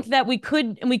do think that we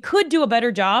could do a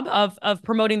better job of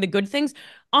promoting the good things.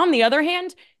 On the other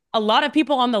hand, a lot of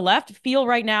people on the left feel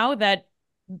right now that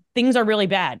things are really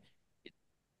bad.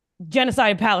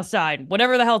 Genocide in Palestine,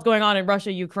 whatever the hell is going on in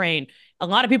Russia, Ukraine. A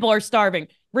lot of people are starving.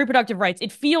 Reproductive rights.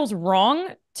 It feels wrong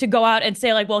to go out and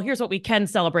say like, well, here's what we can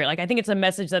celebrate. Like, I think it's a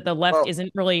message that the left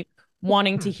isn't really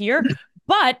wanting to hear.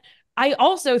 But I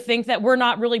also think that we're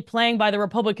not really playing by the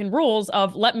Republican rules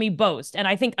of let me boast. And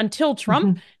I think until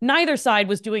Trump, neither side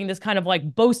was doing this kind of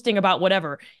like boasting about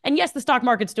whatever. And yes, the stock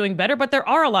market's doing better, but there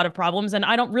are a lot of problems. And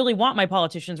I don't really want my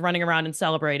politicians running around and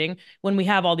celebrating when we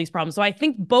have all these problems. So I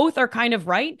think both are kind of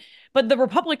right. But the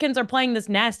Republicans are playing this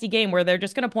nasty game where they're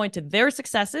just going to point to their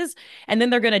successes, and then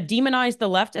they're going to demonize the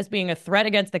left as being a threat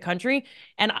against the country.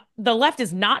 And the left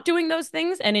is not doing those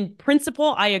things. And in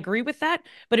principle, I agree with that.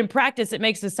 But in practice, it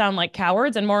makes us sound like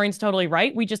cowards. And Maureen's totally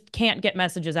right. We just can't get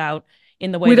messages out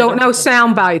in the way we don't know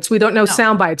sound bites. We don't know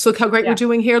sound bites. Look how great we're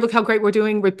doing here. Look how great we're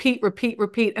doing. Repeat, repeat,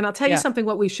 repeat. And I'll tell you something,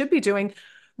 what we should be doing.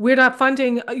 We're not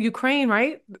funding Ukraine,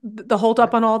 right? The hold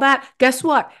up on all that. Guess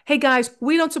what? Hey, guys,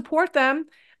 we don't support them.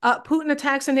 Putin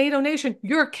attacks a NATO nation.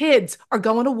 Your kids are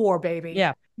going to war, baby.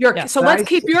 Yeah. So let's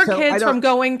keep your kids from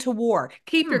going to war.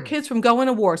 Keep your kids from going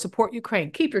to war. Support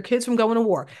Ukraine. Keep your kids from going to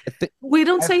war. We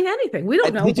don't say anything. We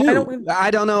don't know.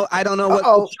 I don't know what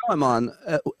show I'm on.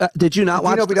 Did you not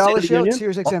watch Dean Obeidallah show?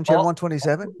 SiriusXM channel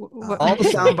 127.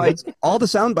 All the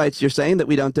sound bites you're saying that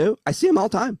we don't do. I see them all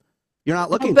the time. You're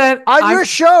not looking. On your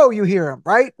show, you hear him,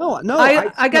 right? No.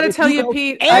 I got to tell you,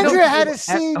 Pete. Andrea had to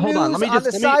see news on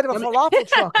the side of a falafel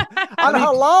truck on a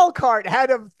halal cart. Had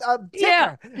a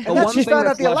ticker, and then she found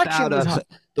out the election was on.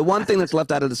 The one thing that's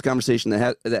left out of this conversation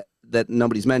that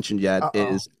nobody's mentioned yet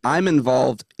is I'm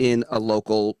involved in a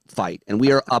local fight, and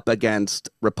we are up against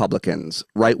Republicans,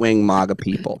 right-wing MAGA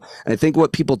people. And I think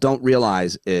what people don't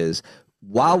realize is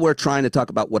while we're trying to talk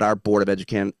about what our Board of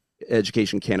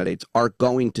Education candidates are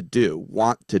going to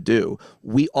want to do,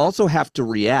 we also have to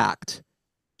react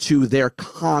to their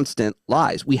constant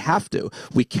lies. We have to.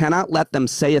 We cannot let them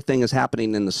say a thing is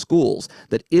happening in the schools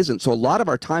that isn't. So a lot of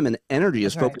our time and energy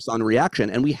is focused on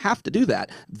reaction, and we have to do that.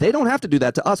 They don't have to do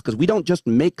that to us because we don't just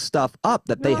make stuff up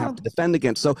that they have to defend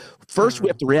against. So first we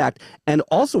have to react, and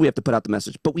also we have to put out the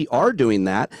message. But we are doing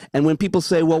that. And when people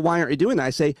say, well, why aren't you doing that? I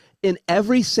say, in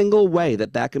every single way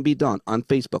that can be done, on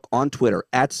Facebook, on Twitter,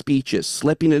 at speeches,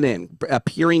 slipping it in,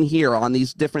 appearing here on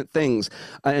these different things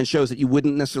and shows that you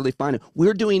wouldn't necessarily find it.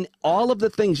 We're doing all of the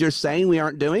things you're saying we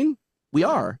aren't doing. We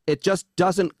are. It just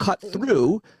doesn't cut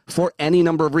through for any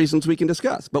number of reasons we can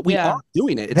discuss. But we are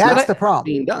doing it. It's That's the problem.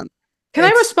 Being done. Can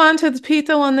I respond to Pete,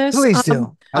 though, on this? Please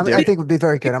do. I think it would be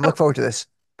very good. I'm looking forward to this.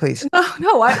 Please.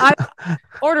 No, I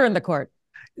order in the court.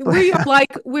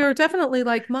 We're definitely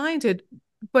like-minded.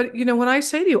 But, when I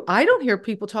say to you, I don't hear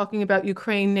people talking about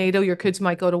Ukraine, NATO, your kids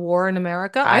might go to war in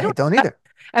America. I don't either.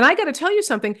 And I got to tell you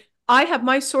something. I have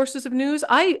my sources of news.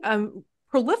 I am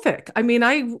prolific. I mean,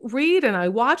 I read and I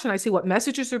watch and I see what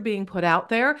messages are being put out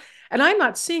there. And I'm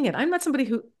not seeing it. I'm not somebody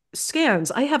who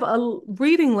scans. I have a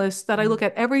reading list that I look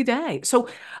at every day. So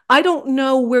I don't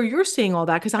know where you're seeing all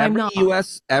that because I'm not.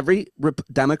 Every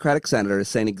Democratic senator is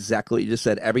saying exactly what you just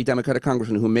said. Every Democratic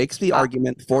congressman who makes the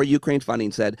argument for Ukraine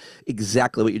funding said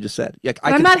exactly what you just said.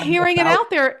 I'm not hearing it out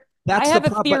there. I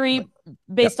have a theory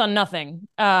based on nothing,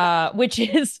 which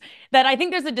is that I think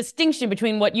there's a distinction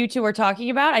between what you two are talking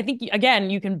about. I think,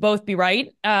 again, you can both be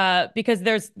right because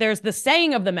there's the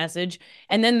saying of the message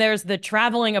and then there's the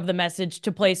traveling of the message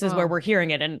to places where we're hearing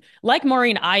it. And like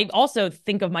Maureen, I also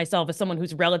think of myself as someone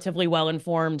who's relatively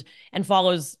well-informed and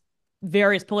follows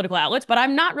various political outlets, but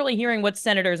I'm not really hearing what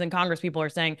senators and congresspeople are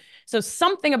saying. So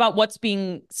something about what's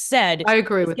being said, I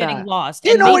agree with getting that. Lost.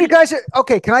 You know what you guys are?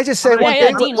 Okay, can I just say one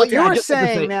thing? Dean, what you're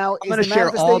saying now I'm going to share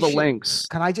all the links.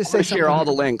 Can I just say something? Share all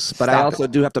the links, but I also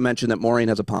do have to mention that Maureen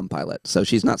has a Palm Pilot, so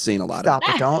she's not seeing a lot of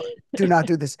it. Do not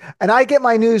do this. And I get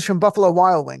my news from Buffalo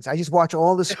Wild Wings. I just watch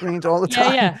all the screens all the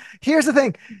time. Yeah. Here's the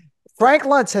thing. Frank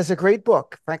Luntz has a great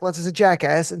book. Frank Luntz is a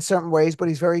jackass in certain ways, but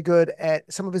he's very good at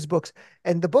some of his books.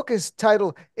 And the book is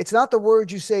titled, It's Not the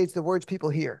Words You Say, It's the Words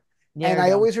People Hear. And I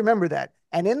always remember that.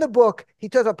 And in the book, he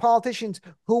talks about politicians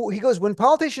he goes, when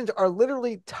politicians are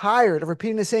literally tired of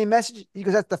repeating the same message, he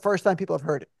goes, that's the first time people have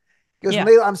heard it. He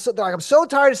goes, I'm so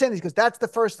tired of saying this because that's the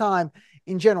first time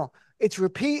in general. It's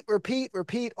repeat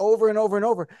over and over and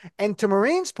over. And to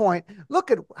Maureen's point,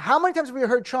 look at how many times have we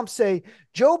heard Trump say,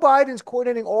 Joe Biden's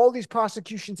coordinating all these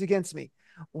prosecutions against me.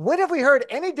 When have we heard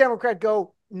any Democrat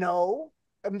go, no?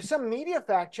 Some media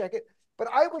fact check it. But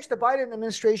I wish the Biden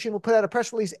administration will put out a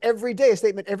press release every day, a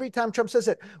statement every time Trump says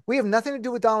it. We have nothing to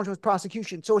do with Donald Trump's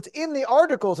prosecution. So it's in the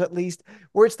articles, at least,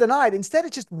 where it's denied. Instead,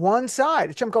 it's just one side.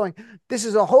 It's Trump going, this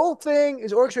is a whole thing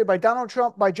is orchestrated by Donald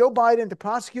Trump, by Joe Biden to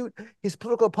prosecute his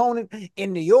political opponent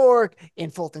in New York,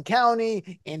 in Fulton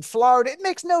County, in Florida. It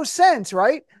makes no sense,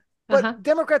 right? But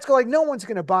Democrats go like, no one's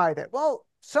going to buy that. Well,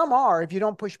 some are if you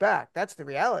don't push back. That's the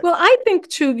reality. Well, I think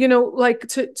too, like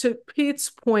to Pete's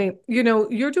point,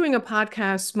 you're doing a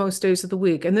podcast most days of the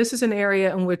week, and this is an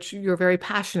area in which you're very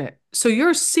passionate. So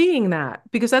you're seeing that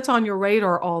because that's on your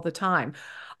radar all the time.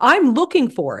 I'm looking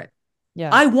for it.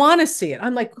 Yeah. I want to see it.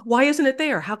 I'm like, why isn't it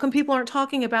there? How come people aren't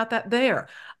talking about that there?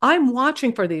 I'm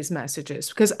watching for these messages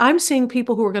because I'm seeing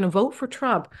people who are going to vote for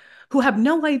Trump who have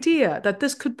no idea that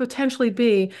this could potentially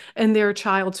be in their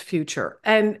child's future.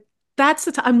 And that's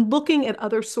the time I'm looking at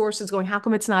other sources going, how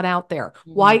come it's not out there?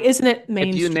 Why isn't it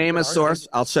mainstream? If you name a source,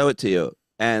 I'll show it to you.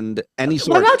 And any source.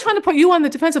 Well, I'm not trying to put you on the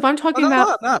defensive. I'm talking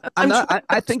about. I'm not.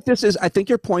 I think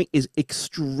your point is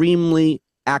extremely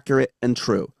accurate and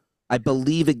true. I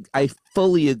believe it. I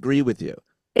fully agree with you.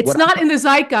 It's not in the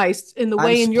zeitgeist in the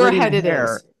way in your head it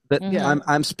is.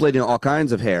 I'm splitting all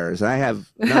kinds of hairs. I have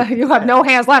you have no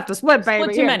hands left to split, baby.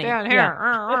 Split too many.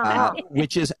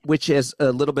 Which has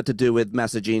a little bit to do with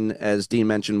messaging, as Dean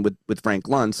mentioned with Frank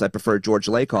Luntz. I prefer George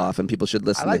Lakoff, and people should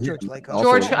listen. I like to George him. Lakoff.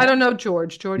 George, I don't know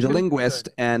George. He's a linguist,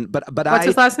 but what's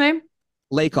his last name?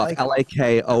 Lakoff,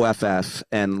 Lakoff,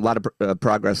 and a lot of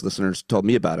Progress listeners told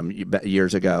me about him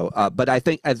years ago. But I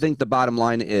think the bottom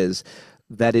line is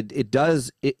that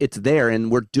it's there,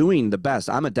 and we're doing the best.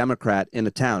 I'm a Democrat in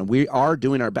a town. We are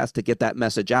doing our best to get that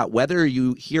message out. Whether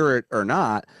you hear it or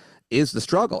not is the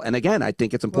struggle. And again, I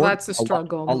think it's important. Well, that's the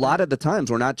struggle. A lot of the times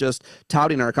we're not just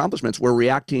touting our accomplishments, we're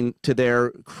reacting to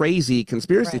their crazy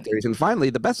conspiracy theories. And finally,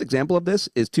 the best example of this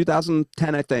is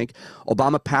 2010, I think.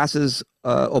 Obama passes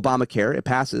Obamacare. It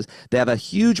passes. They have a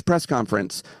huge press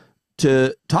conference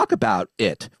to talk about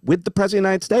it with the President of the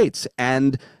United States.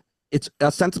 And it's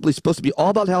ostensibly supposed to be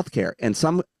all about healthcare. And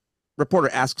some reporter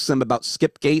asks him about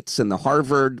Skip Gates and the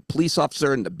Harvard police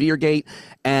officer and the beer gate,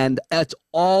 and that's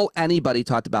all anybody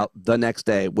talked about the next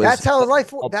day. That's how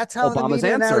the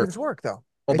media narratives work, though.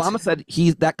 Obama said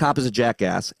that cop is a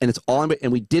jackass, and it's all.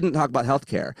 And we didn't talk about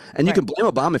healthcare. And you can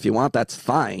blame Obama if you want. That's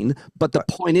fine. But the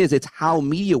point is, it's how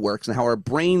media works and how our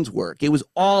brains work. It was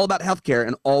all about healthcare,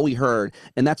 and all we heard.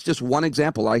 And that's just one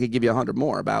example. I could give you 100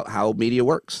 more about how media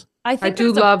works. I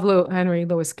do love Henry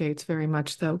Louis Gates very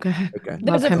much, though. Go ahead. Okay.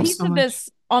 There's a piece of this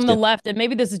on the left, and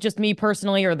maybe this is just me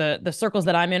personally or the circles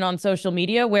that I'm in on social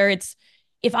media, where it's,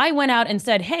 if I went out and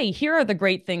said, hey, here are the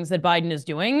great things that Biden is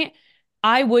doing,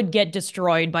 I would get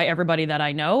destroyed by everybody that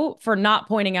I know for not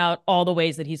pointing out all the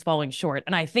ways that he's falling short.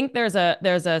 And I think there's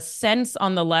a sense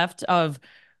on the left of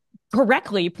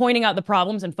correctly pointing out the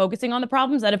problems and focusing on the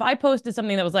problems, that if I posted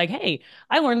something that was like, hey,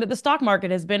 I learned that the stock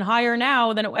market has been higher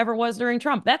now than it ever was during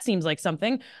Trump, that seems like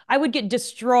something, I would get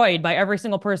destroyed by every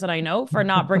single person I know for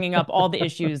not bringing up all the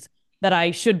issues that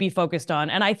I should be focused on.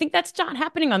 And I think that's not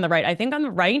happening on the right. I think on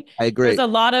the right, I agree. There's a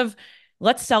lot of,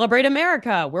 let's celebrate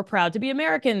America. We're proud to be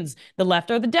Americans. The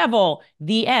left are the devil.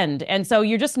 The end. And so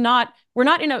we're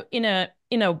not in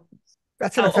a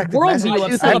that's an effective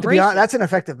worldview of celebration. That's an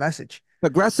effective message.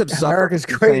 Progressive America's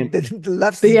great. The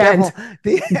left's the devil.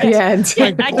 The end.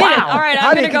 I get it. All right,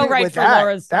 I'm going to go right for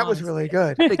Laura's. That was really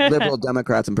good. I think liberal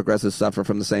Democrats and progressives suffer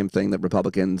from the same thing that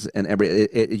Republicans and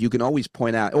you can always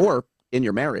point out, or in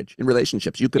your marriage, in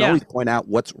relationships, you can always point out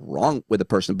what's wrong with a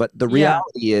person. But the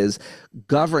reality is,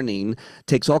 governing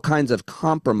takes all kinds of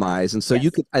compromise. And so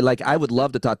I would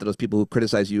love to talk to those people who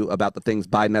criticize you about the things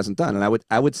Biden hasn't done. And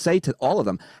I would say to all of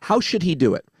them, how should he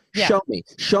do it? Yeah.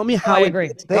 Show me how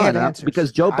it's done.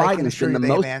 Because Joe Biden has been the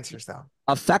most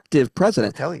effective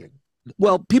president. I'll tell you.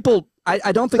 Well, people,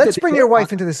 I don't think. Let's bring your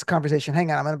wife into this conversation. Hang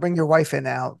on, I'm going to bring your wife in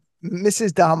now,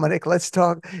 Mrs. Dominick. Let's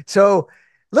talk. So,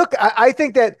 look, I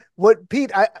think that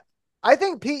I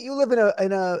think Pete, you live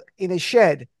in a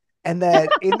shed, and that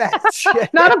in that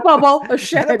shed, not a bubble, a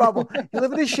shed, not a bubble. You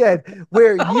live in a shed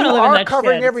where you are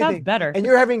covering everything, and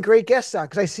you're having great guests on,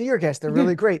 because I see your guests; they're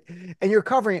really great, and you're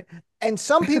covering it. And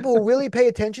some people who really pay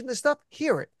attention to stuff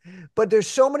hear it, but there's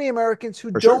so many Americans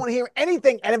who don't hear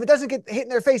anything, and if it doesn't get hit in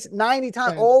their face 90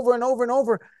 times over and over and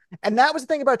over, and that was the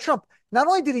thing about Trump. Not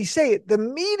only did he say it, the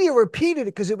media repeated it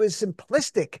because it was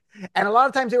simplistic. And a lot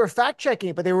of times they were fact checking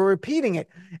it, but they were repeating it.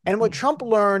 And what Trump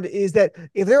learned is that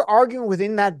if they're arguing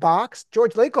within that box,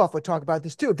 George Lakoff would talk about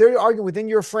this too. If they're arguing within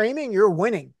your framing, you're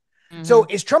winning. Mm-hmm. So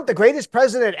is Trump the greatest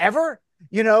president ever?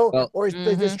 Or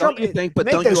is Trump make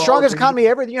the strongest economy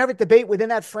ever? You have a debate within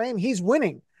that frame. He's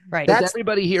winning. Right. Does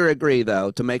everybody here agree,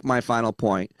 though, to make my final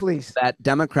point, please, that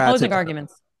Democrats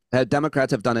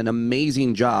have done an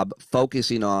amazing job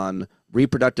focusing on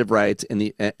reproductive rights and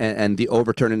the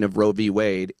overturning of Roe v.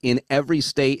 Wade in every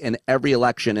state and every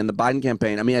election in the Biden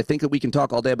campaign? I mean, I think that we can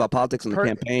talk all day about politics and the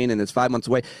campaign, and it's 5 months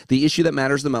away. The issue that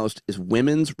matters the most is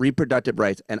women's reproductive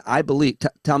rights. And I believe,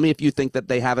 tell me if you think that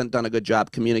they haven't done a good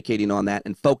job communicating on that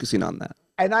and focusing on that.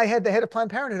 And I had the head of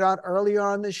Planned Parenthood on earlier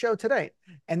on this show today.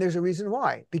 And there's a reason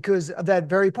why, because of that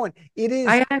very point.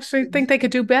 I actually think they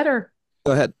could do better.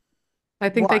 Go ahead. I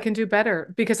think they can do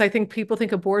better, because I think people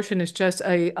think abortion is just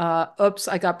oops,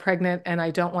 I got pregnant and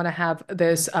I don't want to have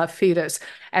this fetus.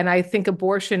 And I think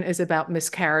abortion is about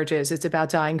miscarriages. It's about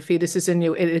dying fetuses in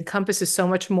you. It encompasses so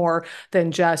much more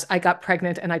than just, I got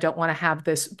pregnant and I don't want to have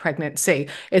this pregnancy.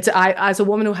 As a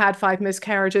woman who had 5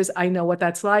 miscarriages, I know what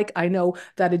that's like. I know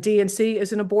that a D&C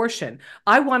is an abortion.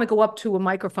 I want to go up to a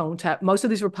microphone to most of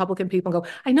these Republican people and go,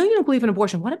 I know you don't believe in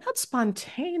abortion. What about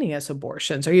spontaneous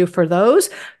abortions? Are you for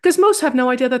those? Because most have no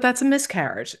idea that that's a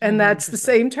miscarriage, and that's the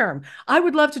same term. I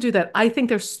would love to do that. I think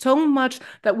there's so much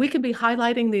that we could be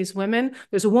highlighting these women.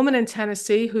 There's a woman in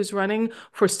Tennessee who's running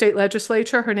for state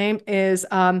legislature. Her name is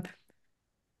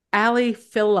Allie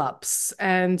Phillips,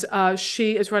 and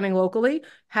she is running locally,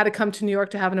 had to come to New York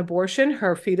to have an abortion.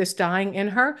 Her fetus dying in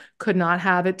her, could not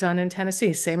have it done in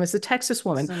Tennessee, same as the Texas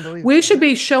woman. We should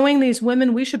be showing these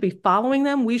women, we should be following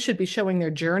them, we should be showing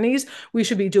their journeys, we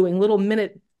should be doing little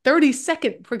minute,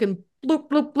 30-second freaking bloop,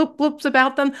 bloop, bloop, bloops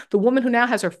about them. The woman who now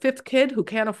has her 5th kid who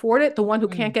can't afford it, the one who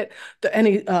can't get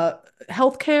any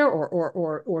health care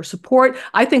or support.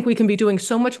 I think we can be doing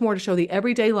so much more to show the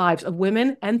everyday lives of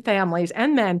women and families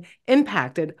and men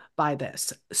impacted by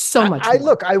this. So much more.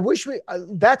 Look, I wish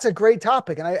that's a great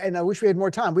topic. And I wish we had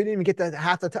more time. We didn't even get to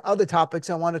half the other topics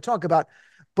I want to talk about.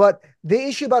 But the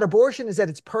issue about abortion is that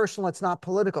it's personal. It's not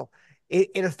political.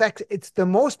 It affects, it's the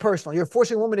most personal. You're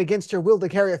forcing a woman against her will to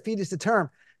carry a fetus to term.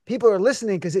 People are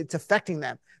listening because it's affecting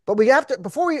them. But we have to,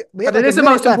 before we have but it is the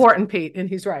most important, Pete, and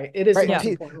he's right. It is the most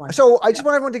important one. So I just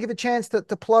want everyone to give a chance to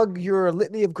plug your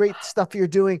litany of great stuff you're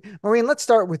doing. Maureen, let's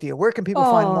start with you. Where can people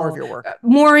find more of your work?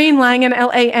 Maureen Langan,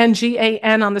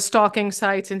 Langan on the stalking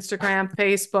sites, Instagram,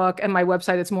 Facebook, and my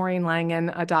website, it's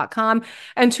maureenlangan.com.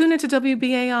 And tune into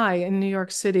WBAI in New York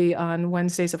City on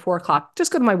Wednesdays at 4 o'clock.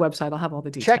 Just go to my website. I'll have all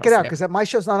the details. Check it out, because my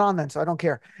show's not on then, so I don't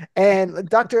care. And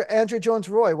Dr. Andrea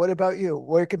Jones-Rooy, what about you?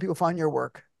 Where can people find your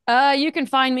work? You can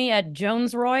find me at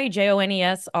Jones-Rooy,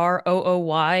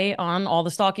 JONESROOY, on all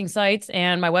the stalking sites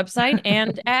and my website,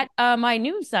 and at my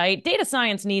new site, Data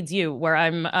Science Needs You, where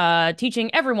I'm teaching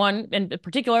everyone, and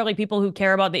particularly people who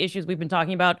care about the issues we've been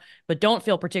talking about, but don't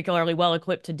feel particularly well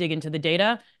equipped to dig into the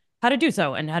data, how to do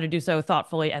so, and how to do so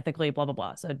thoughtfully, ethically, blah, blah,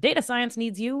 blah. So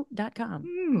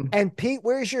datascienceneedsyou.com. And Pete,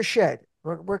 where's your shed?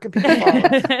 Where can people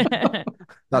follow?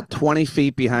 About 20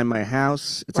 feet behind my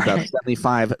house. It's about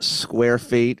 75 square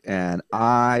feet, and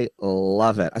I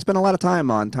love it. I spend a lot of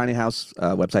time on tiny house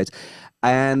websites,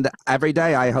 and every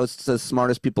day I host the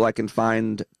smartest people I can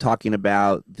find talking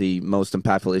about the most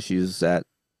impactful issues that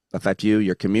affect you,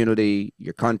 your community,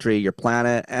 your country, your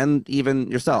planet, and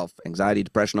even yourself. Anxiety,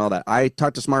 depression, all that. I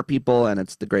talk to smart people, and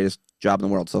it's the greatest job in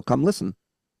the world, so come listen.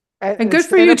 And good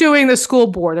for you doing the school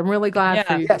board. I'm really glad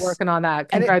for you working on that.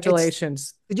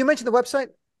 Congratulations. Did you mention the website?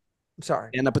 I'm sorry.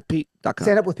 StandUpWithPete.com.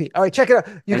 Stand Up With Pete. All right, check it out.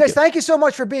 You guys, thank you so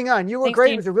much for being on. You were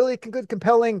great. It was a really good,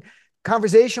 compelling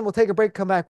conversation. We'll take a break, come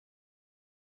back.